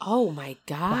 Oh my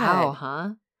God. Wow,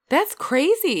 huh? That's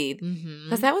crazy.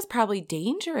 Because that was probably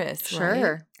dangerous. Sure.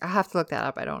 Right? I'll have to look that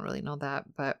up. I don't really know that,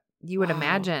 but you would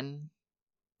imagine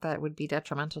that would be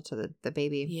detrimental to the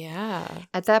baby. Yeah.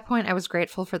 At that point, I was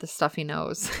grateful for the stuffy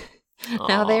nose.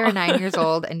 Now they are 9 years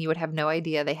old, and you would have no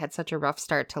idea they had such a rough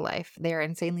start to life. They are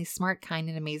insanely smart, kind,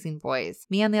 and amazing boys.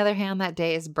 Me, on the other hand, that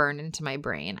day is burned into my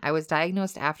brain. I was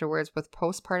diagnosed afterwards with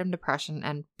postpartum depression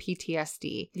and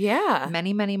PTSD. Yeah.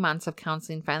 Many, many months of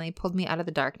counseling finally pulled me out of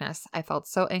the darkness. I felt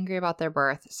so angry about their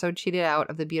birth, so cheated out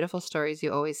of the beautiful stories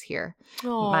you always hear.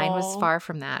 Aww. Mine was far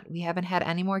from that. We haven't had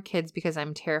any more kids because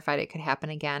I'm terrified it could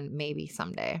happen again, maybe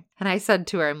someday. And I said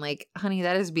to her, I'm like, honey,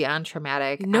 that is beyond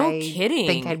traumatic. No kidding. I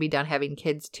think I'd be done having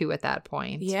kids too at that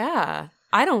point. Yeah.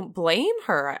 I don't blame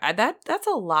her. That's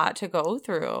a lot to go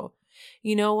through.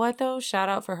 You know what, though? Shout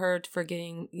out for her for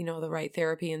getting, the right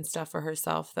therapy and stuff for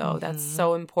herself, though. Mm-hmm. That's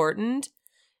so important.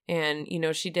 And,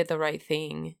 she did the right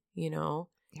thing, Yeah,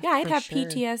 I'd have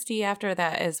PTSD after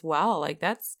that as well. Like,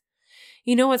 that's,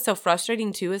 what's so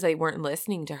frustrating, too, is they weren't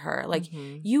listening to her. Like,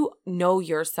 you know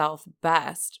yourself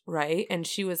best, right? And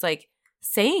she was like,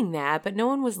 saying that, but no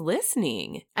one was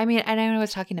listening. I mean, and I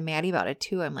was talking to Maddie about it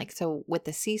too. I'm like, so with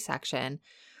the C-section,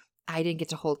 I didn't get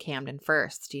to hold Camden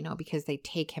first, because they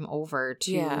take him over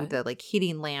to the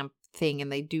heating lamp thing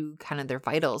and they do kind of their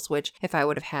vitals, which if I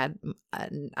would have had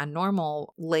a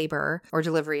normal labor or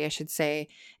delivery, I should say,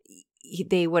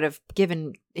 they would have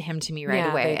given him to me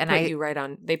right away.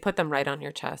 They put them right on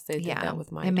your chest. They did that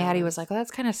with mine. And Maddie was like, well,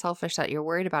 that's kind of selfish that you're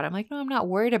worried about it. I'm like, no, I'm not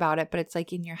worried about it. But it's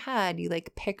like in your head, you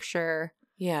picture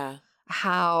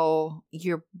how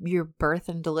your birth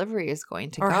and delivery is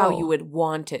going to go. Or how you would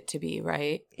want it to be,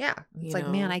 right? Yeah. It's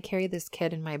man, I carried this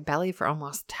kid in my belly for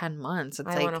almost 10 months. It's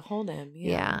I want to hold him.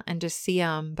 Yeah. And just see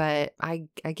him. But I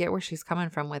get where she's coming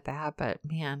from with that. But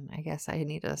man, I guess I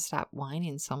need to stop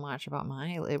whining so much about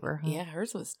my labor. Huh? Yeah,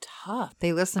 hers was tough.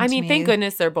 They listened to me. I mean, thank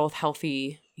goodness they're both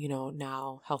healthy,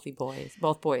 now healthy boys.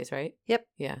 Both boys, right? Yep.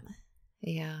 Yeah.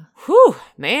 Yeah. Whew,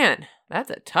 man, that's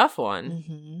a tough one.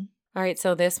 Mm-hmm. All right,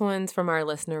 so this one's from our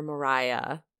listener,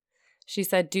 Mariah. She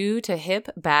said, due to hip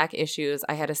back issues,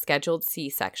 I had a scheduled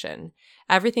C-section.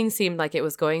 Everything seemed like it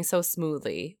was going so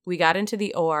smoothly. We got into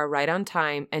the OR right on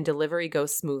time and delivery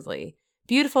goes smoothly.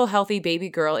 Beautiful, healthy baby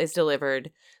girl is delivered.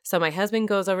 So my husband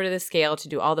goes over to the scale to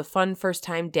do all the fun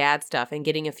first-time dad stuff and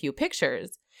getting a few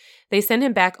pictures. They send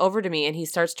him back over to me and he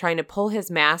starts trying to pull his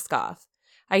mask off.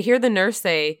 I hear the nurse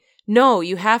say, no,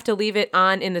 you have to leave it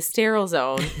on in the sterile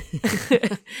zone.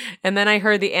 And then I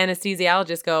heard the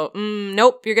anesthesiologist go,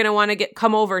 nope, you're going to want to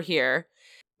come over here.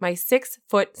 My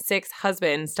 6'6"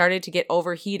 husband started to get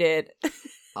overheated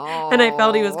and I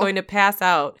felt he was going to pass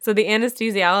out. So the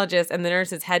anesthesiologist and the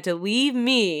nurses had to leave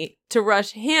me to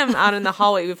rush him out in the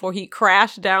hallway before he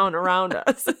crashed down around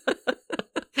us.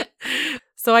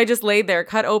 So I just laid there,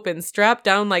 cut open, strapped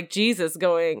down like Jesus,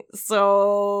 going,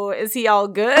 so is he all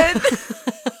good?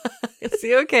 Is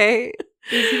he okay?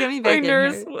 Is he coming back in here? My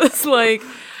nurse was like,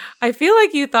 I feel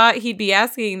like you thought he'd be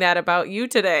asking that about you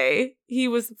today. He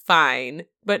was fine,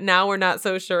 but now we're not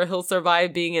so sure he'll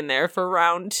survive being in there for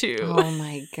round 2. Oh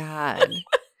my God.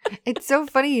 It's so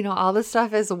funny, all the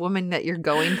stuff as a woman that you're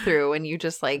going through and you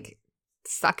just like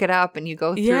suck it up and you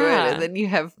go through it, and then you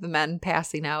have the men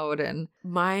passing out. And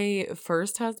my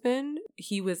first husband,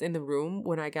 he was in the room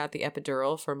when I got the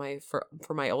epidural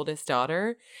for my oldest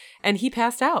daughter, and he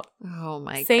passed out. Oh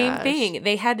my god. Same thing.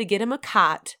 They had to get him a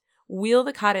cot, wheel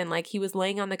the cot in, like he was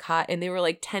laying on the cot, and they were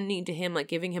like tending to him, like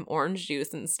giving him orange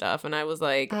juice and stuff. And I was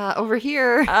like, over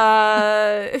here.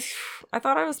 I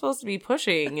thought I was supposed to be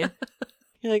pushing.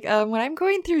 You're like, what I'm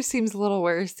going through seems a little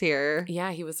worse here.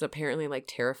 Yeah, he was apparently like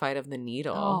terrified of the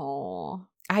needle. Oh.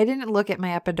 I didn't look at my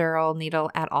epidural needle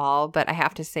at all, but I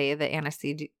have to say the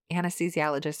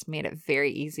anesthesiologist made it very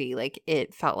easy. Like,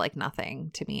 it felt like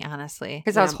nothing to me, honestly.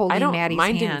 Because I was holding Maddie's hand.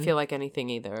 Mine didn't feel like anything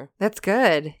either. That's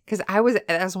good. Because that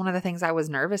was one of the things I was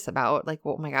nervous about. Like,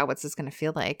 oh my God, what's this going to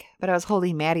feel like? But I was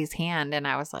holding Maddie's hand and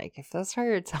I was like, if this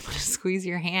hurts, I'm going to squeeze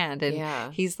your hand.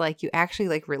 And he's like, you actually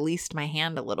like released my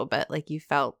hand a little bit. Like, you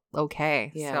felt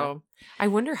okay. Yeah. So I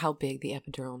wonder how big the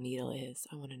epidural needle is.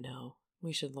 I want to know.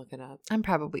 We should look it up. I'm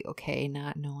probably okay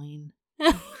not knowing.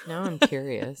 Now I'm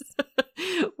curious.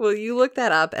 Well, you look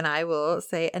that up and I will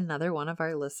say another one of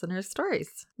our listeners'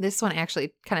 stories. This one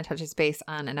actually kind of touches base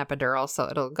on an epidural, so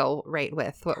it'll go right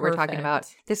with what we're talking about.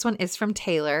 This one is from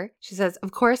Taylor. She says,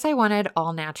 of course I wanted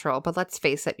all natural, but let's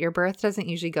face it, your birth doesn't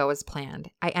usually go as planned.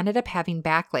 I ended up having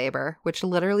back labor, which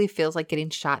literally feels like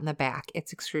getting shot in the back.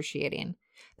 It's excruciating.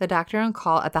 The doctor on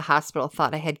call at the hospital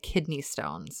thought I had kidney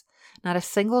stones. Not a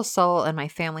single soul in my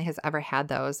family has ever had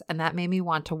those, and that made me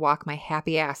want to walk my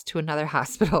happy ass to another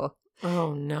hospital.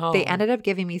 Oh, no. They ended up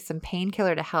giving me some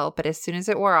painkiller to help, but as soon as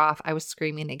it wore off, I was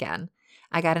screaming again.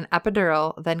 I got an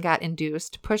epidural, then got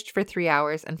induced, pushed for 3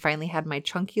 hours, and finally had my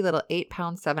chunky little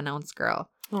 8-pound, 7-ounce girl.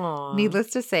 Aww. Needless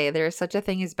to say, there is such a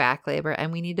thing as back labor,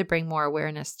 and we need to bring more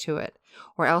awareness to it,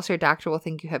 or else your doctor will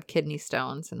think you have kidney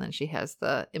stones. And then she has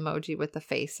the emoji with the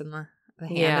face and the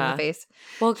hand in the face.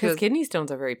 Well, because kidney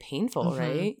stones are very painful,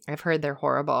 right? I've heard they're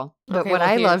horrible. But Okay,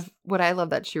 what I love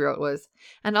that she wrote was,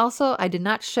 and also I did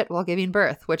not shit while giving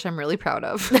birth, which I'm really proud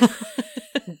of.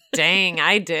 Dang,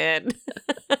 I did.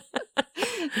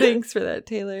 Thanks for that,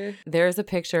 Taylor. There's a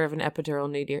picture of an epidural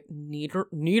needle.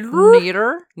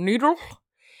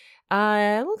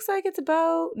 It looks like it's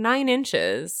about 9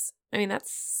 inches. I mean,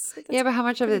 that's yeah, but how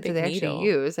much of it do they needle. actually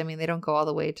use? I mean, they don't go all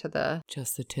the way to the...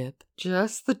 Just the tip.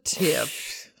 Just the tip.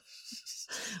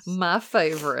 My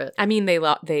favorite. I mean, they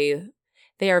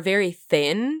are very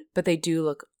thin, but they do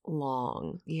look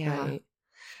long. Yeah. Right?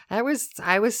 I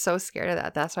was so scared of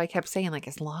that. That's why I kept saying, like,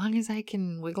 as long as I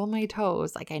can wiggle my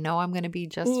toes, like, I know I'm going to be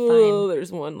just fine.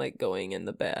 There's one, like, going in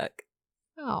the back.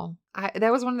 Oh,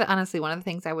 that was honestly one of the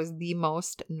things I was the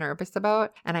most nervous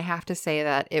about. And I have to say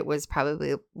that it was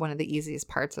probably one of the easiest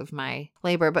parts of my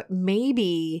labor, but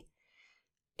maybe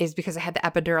is because I had the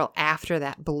epidural after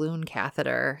that balloon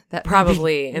catheter. That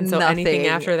probably. And so nothing. Anything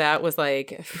after that was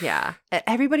like, yeah.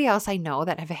 Everybody else I know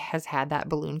that has had that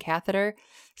balloon catheter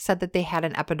said that they had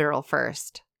an epidural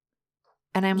first.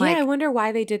 And I'm like, I wonder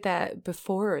why they did that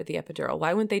before the epidural.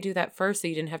 Why wouldn't they do that first so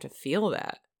you didn't have to feel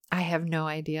that? I have no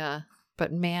idea.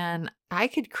 But man, I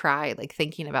could cry like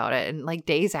thinking about it. And like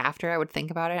days after I would think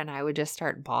about it and I would just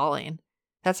start bawling.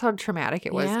 That's how traumatic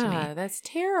it was to me. Yeah, that's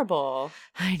terrible.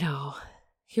 I know.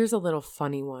 Here's a little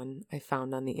funny one I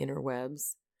found on the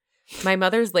interwebs. My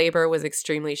mother's labor was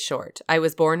extremely short. I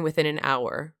was born within an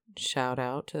hour. Shout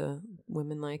out to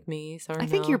women like me. Sorry, I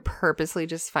think you're purposely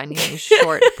just finding these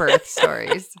short birth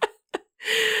stories.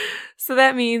 So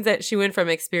that means that she went from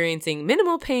experiencing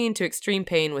minimal pain to extreme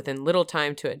pain within little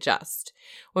time to adjust.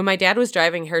 When my dad was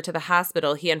driving her to the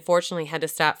hospital, he unfortunately had to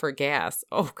stop for gas.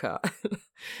 Oh, God.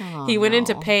 He went in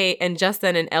to pay, and just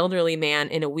then an elderly man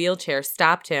in a wheelchair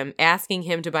stopped him, asking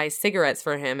him to buy cigarettes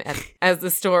for him as the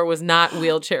store was not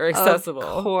wheelchair accessible.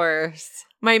 Of course.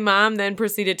 My mom then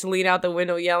proceeded to lean out the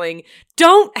window yelling,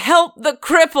 "Don't help the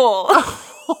cripple!"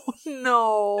 Oh,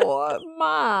 no.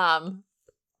 Mom.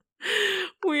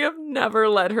 We have never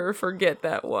let her forget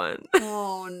that one.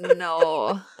 Oh,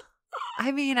 no.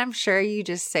 I mean, I'm sure you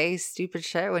just say stupid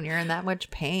shit when you're in that much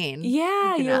pain.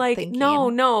 Yeah, you're like, thinking.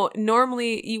 No.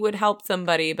 Normally you would help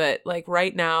somebody, but like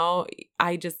right now,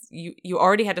 you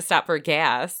already had to stop for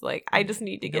gas. Like, I just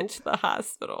need to get to the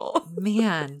hospital.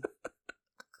 Man.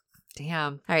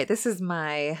 Damn. All right, this is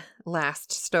my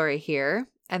last story here.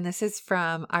 And this is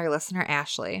from our listener,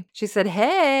 Ashley. She said,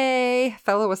 "Hey,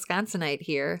 fellow Wisconsinite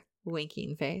here."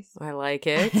 Winking face. I like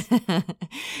it.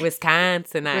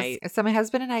 Wisconsinite. So my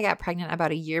husband and I got pregnant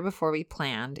about a year before we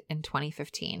planned in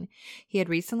 2015. He had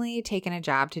recently taken a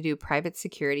job to do private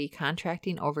security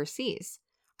contracting overseas.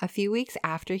 A few weeks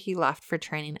after he left for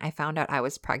training, I found out I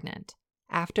was pregnant.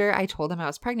 After I told him I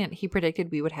was pregnant, he predicted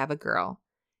we would have a girl.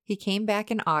 He came back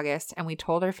in August and we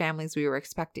told our families we were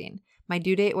expecting. My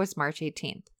due date was March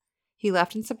 18th. He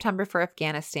left in September for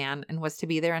Afghanistan and was to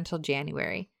be there until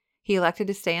January. He elected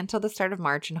to stay until the start of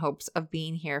March in hopes of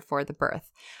being here for the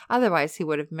birth. Otherwise, he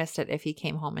would have missed it if he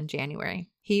came home in January.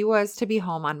 He was to be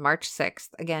home on March 6th.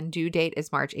 Again, due date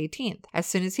is March 18th. As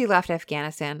soon as he left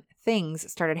Afghanistan,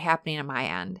 things started happening on my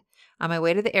end. On my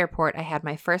way to the airport, I had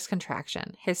my first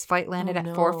contraction. His flight landed at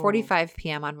 4:45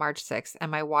 p.m. on March 6th,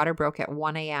 and my water broke at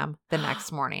 1 a.m. the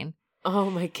next morning.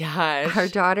 Oh my gosh. Our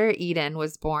daughter, Eden,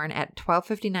 was born at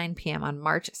 12:59 p.m. on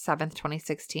March 7th,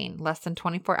 2016, less than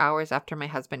 24 hours after my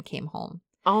husband came home.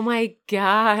 Oh my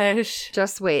gosh.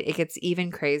 Just wait, it gets even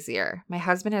crazier. My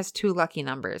husband has two lucky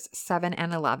numbers, 7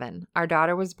 and 11. Our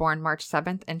daughter was born March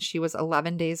 7th, and she was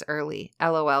 11 days early.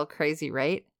 LOL, crazy,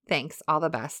 right? Thanks. All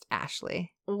the best,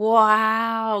 Ashley.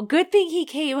 Wow. Good thing he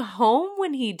came home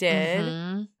when he did.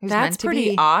 Mm-hmm. That's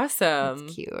pretty awesome.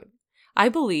 That's cute. I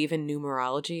believe in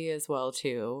numerology as well,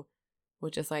 too,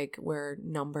 which is like where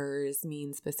numbers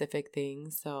mean specific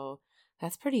things. So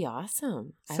that's pretty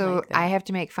awesome. So I have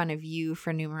to make fun of you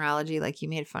for numerology like you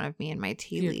made fun of me in my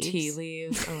tea leaves. Your tea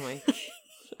leaves. Oh, my God.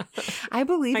 I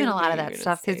believe in a lot of that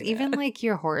stuff because even like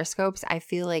your horoscopes, I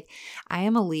feel like I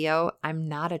am a Leo. I'm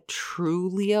not a true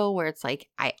Leo where it's like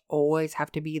I always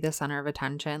have to be the center of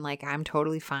attention. Like I'm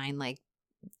totally fine like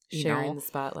sharing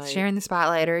the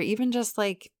spotlight or even just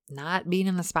like not being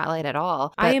in the spotlight at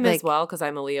all. But I am as well because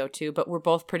I'm a Leo too, but we're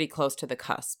both pretty close to the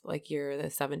cusp. Like you're the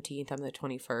 17th, I'm the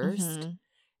 21st. Mm-hmm.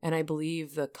 And I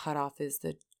believe the cutoff is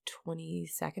the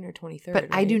 22nd or 23rd. But right?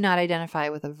 I do not identify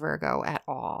with a Virgo at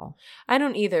all. I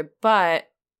don't either, but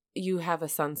you have a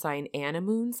sun sign and a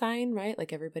moon sign, right?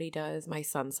 Like everybody does. My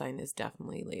sun sign is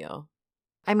definitely Leo.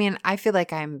 I mean, I feel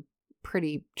like I'm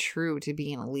pretty true to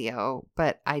being a Leo,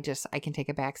 but I can take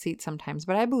a backseat sometimes.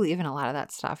 But I believe in a lot of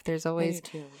that stuff. There's always,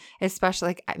 especially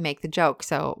like I make the joke.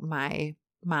 So my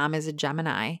mom is a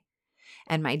Gemini,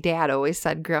 and my dad always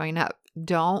said growing up,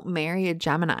 don't marry a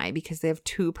Gemini because they have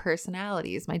two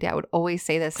personalities. My dad would always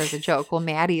say this as a joke. Well,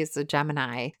 Maddie is a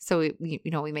Gemini, so we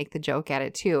make the joke at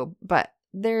it too. But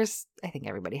I think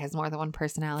everybody has more than one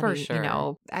personality. For sure. You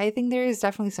know, I think there is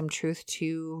definitely some truth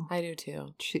to. I do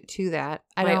too. To that.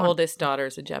 My oldest daughter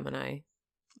is a Gemini.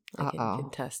 I can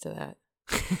attest to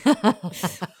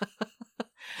that.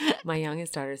 My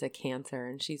youngest daughter is a Cancer,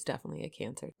 and she's definitely a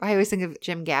Cancer. I always think of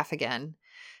Jim Gaffigan,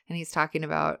 and he's talking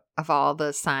about of all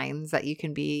the signs that you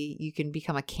can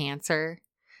become a Cancer.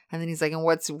 And then he's like, and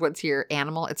what's your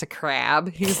animal? It's a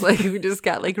crab. He's like, we just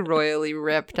got like royally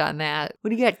ripped on that. What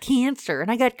do you got? Cancer. And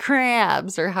I got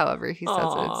crabs, or however he says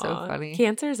it. It's so funny.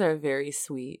 Cancers are very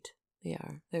sweet. They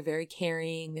are. They're very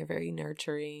caring. They're very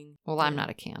nurturing. Well, I'm not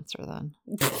a Cancer then.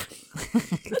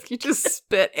 You just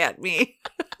spit at me.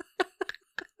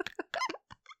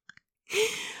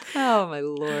 Oh, my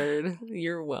Lord.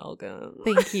 You're welcome.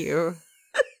 Thank you.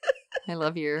 I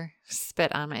love your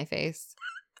spit on my face.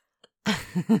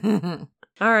 All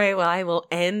right. Well, I will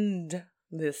end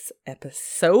this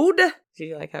episode. Do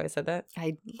you like how I said that?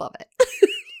 I love it.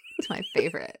 It's my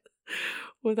favorite.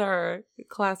 With our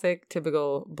classic,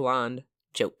 typical blonde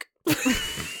joke. You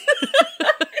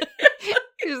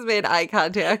just made eye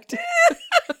contact.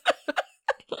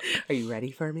 Are you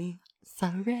ready for me?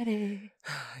 So ready.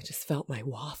 I just felt my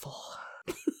waffle.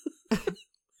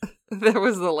 That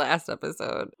was the last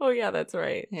episode. Oh, yeah, that's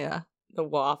right. Yeah. The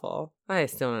waffle. I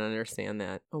still don't understand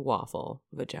that. A waffle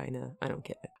vagina. I don't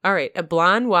get it. All right. A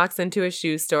blonde walks into a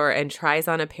shoe store and tries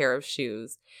on a pair of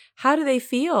shoes. How do they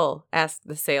feel? Asks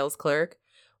the sales clerk.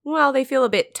 Well, they feel a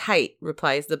bit tight,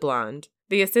 replies the blonde.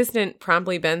 The assistant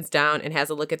promptly bends down and has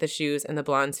a look at the shoes and the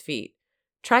blonde's feet.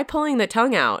 Try pulling the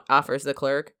tongue out, offers the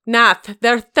clerk. Nah,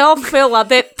 they still feel a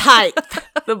bit tight,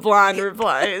 the blonde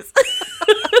replies.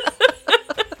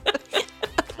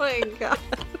 Oh my God.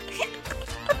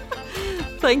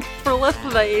 Thanks for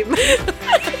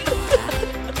listening.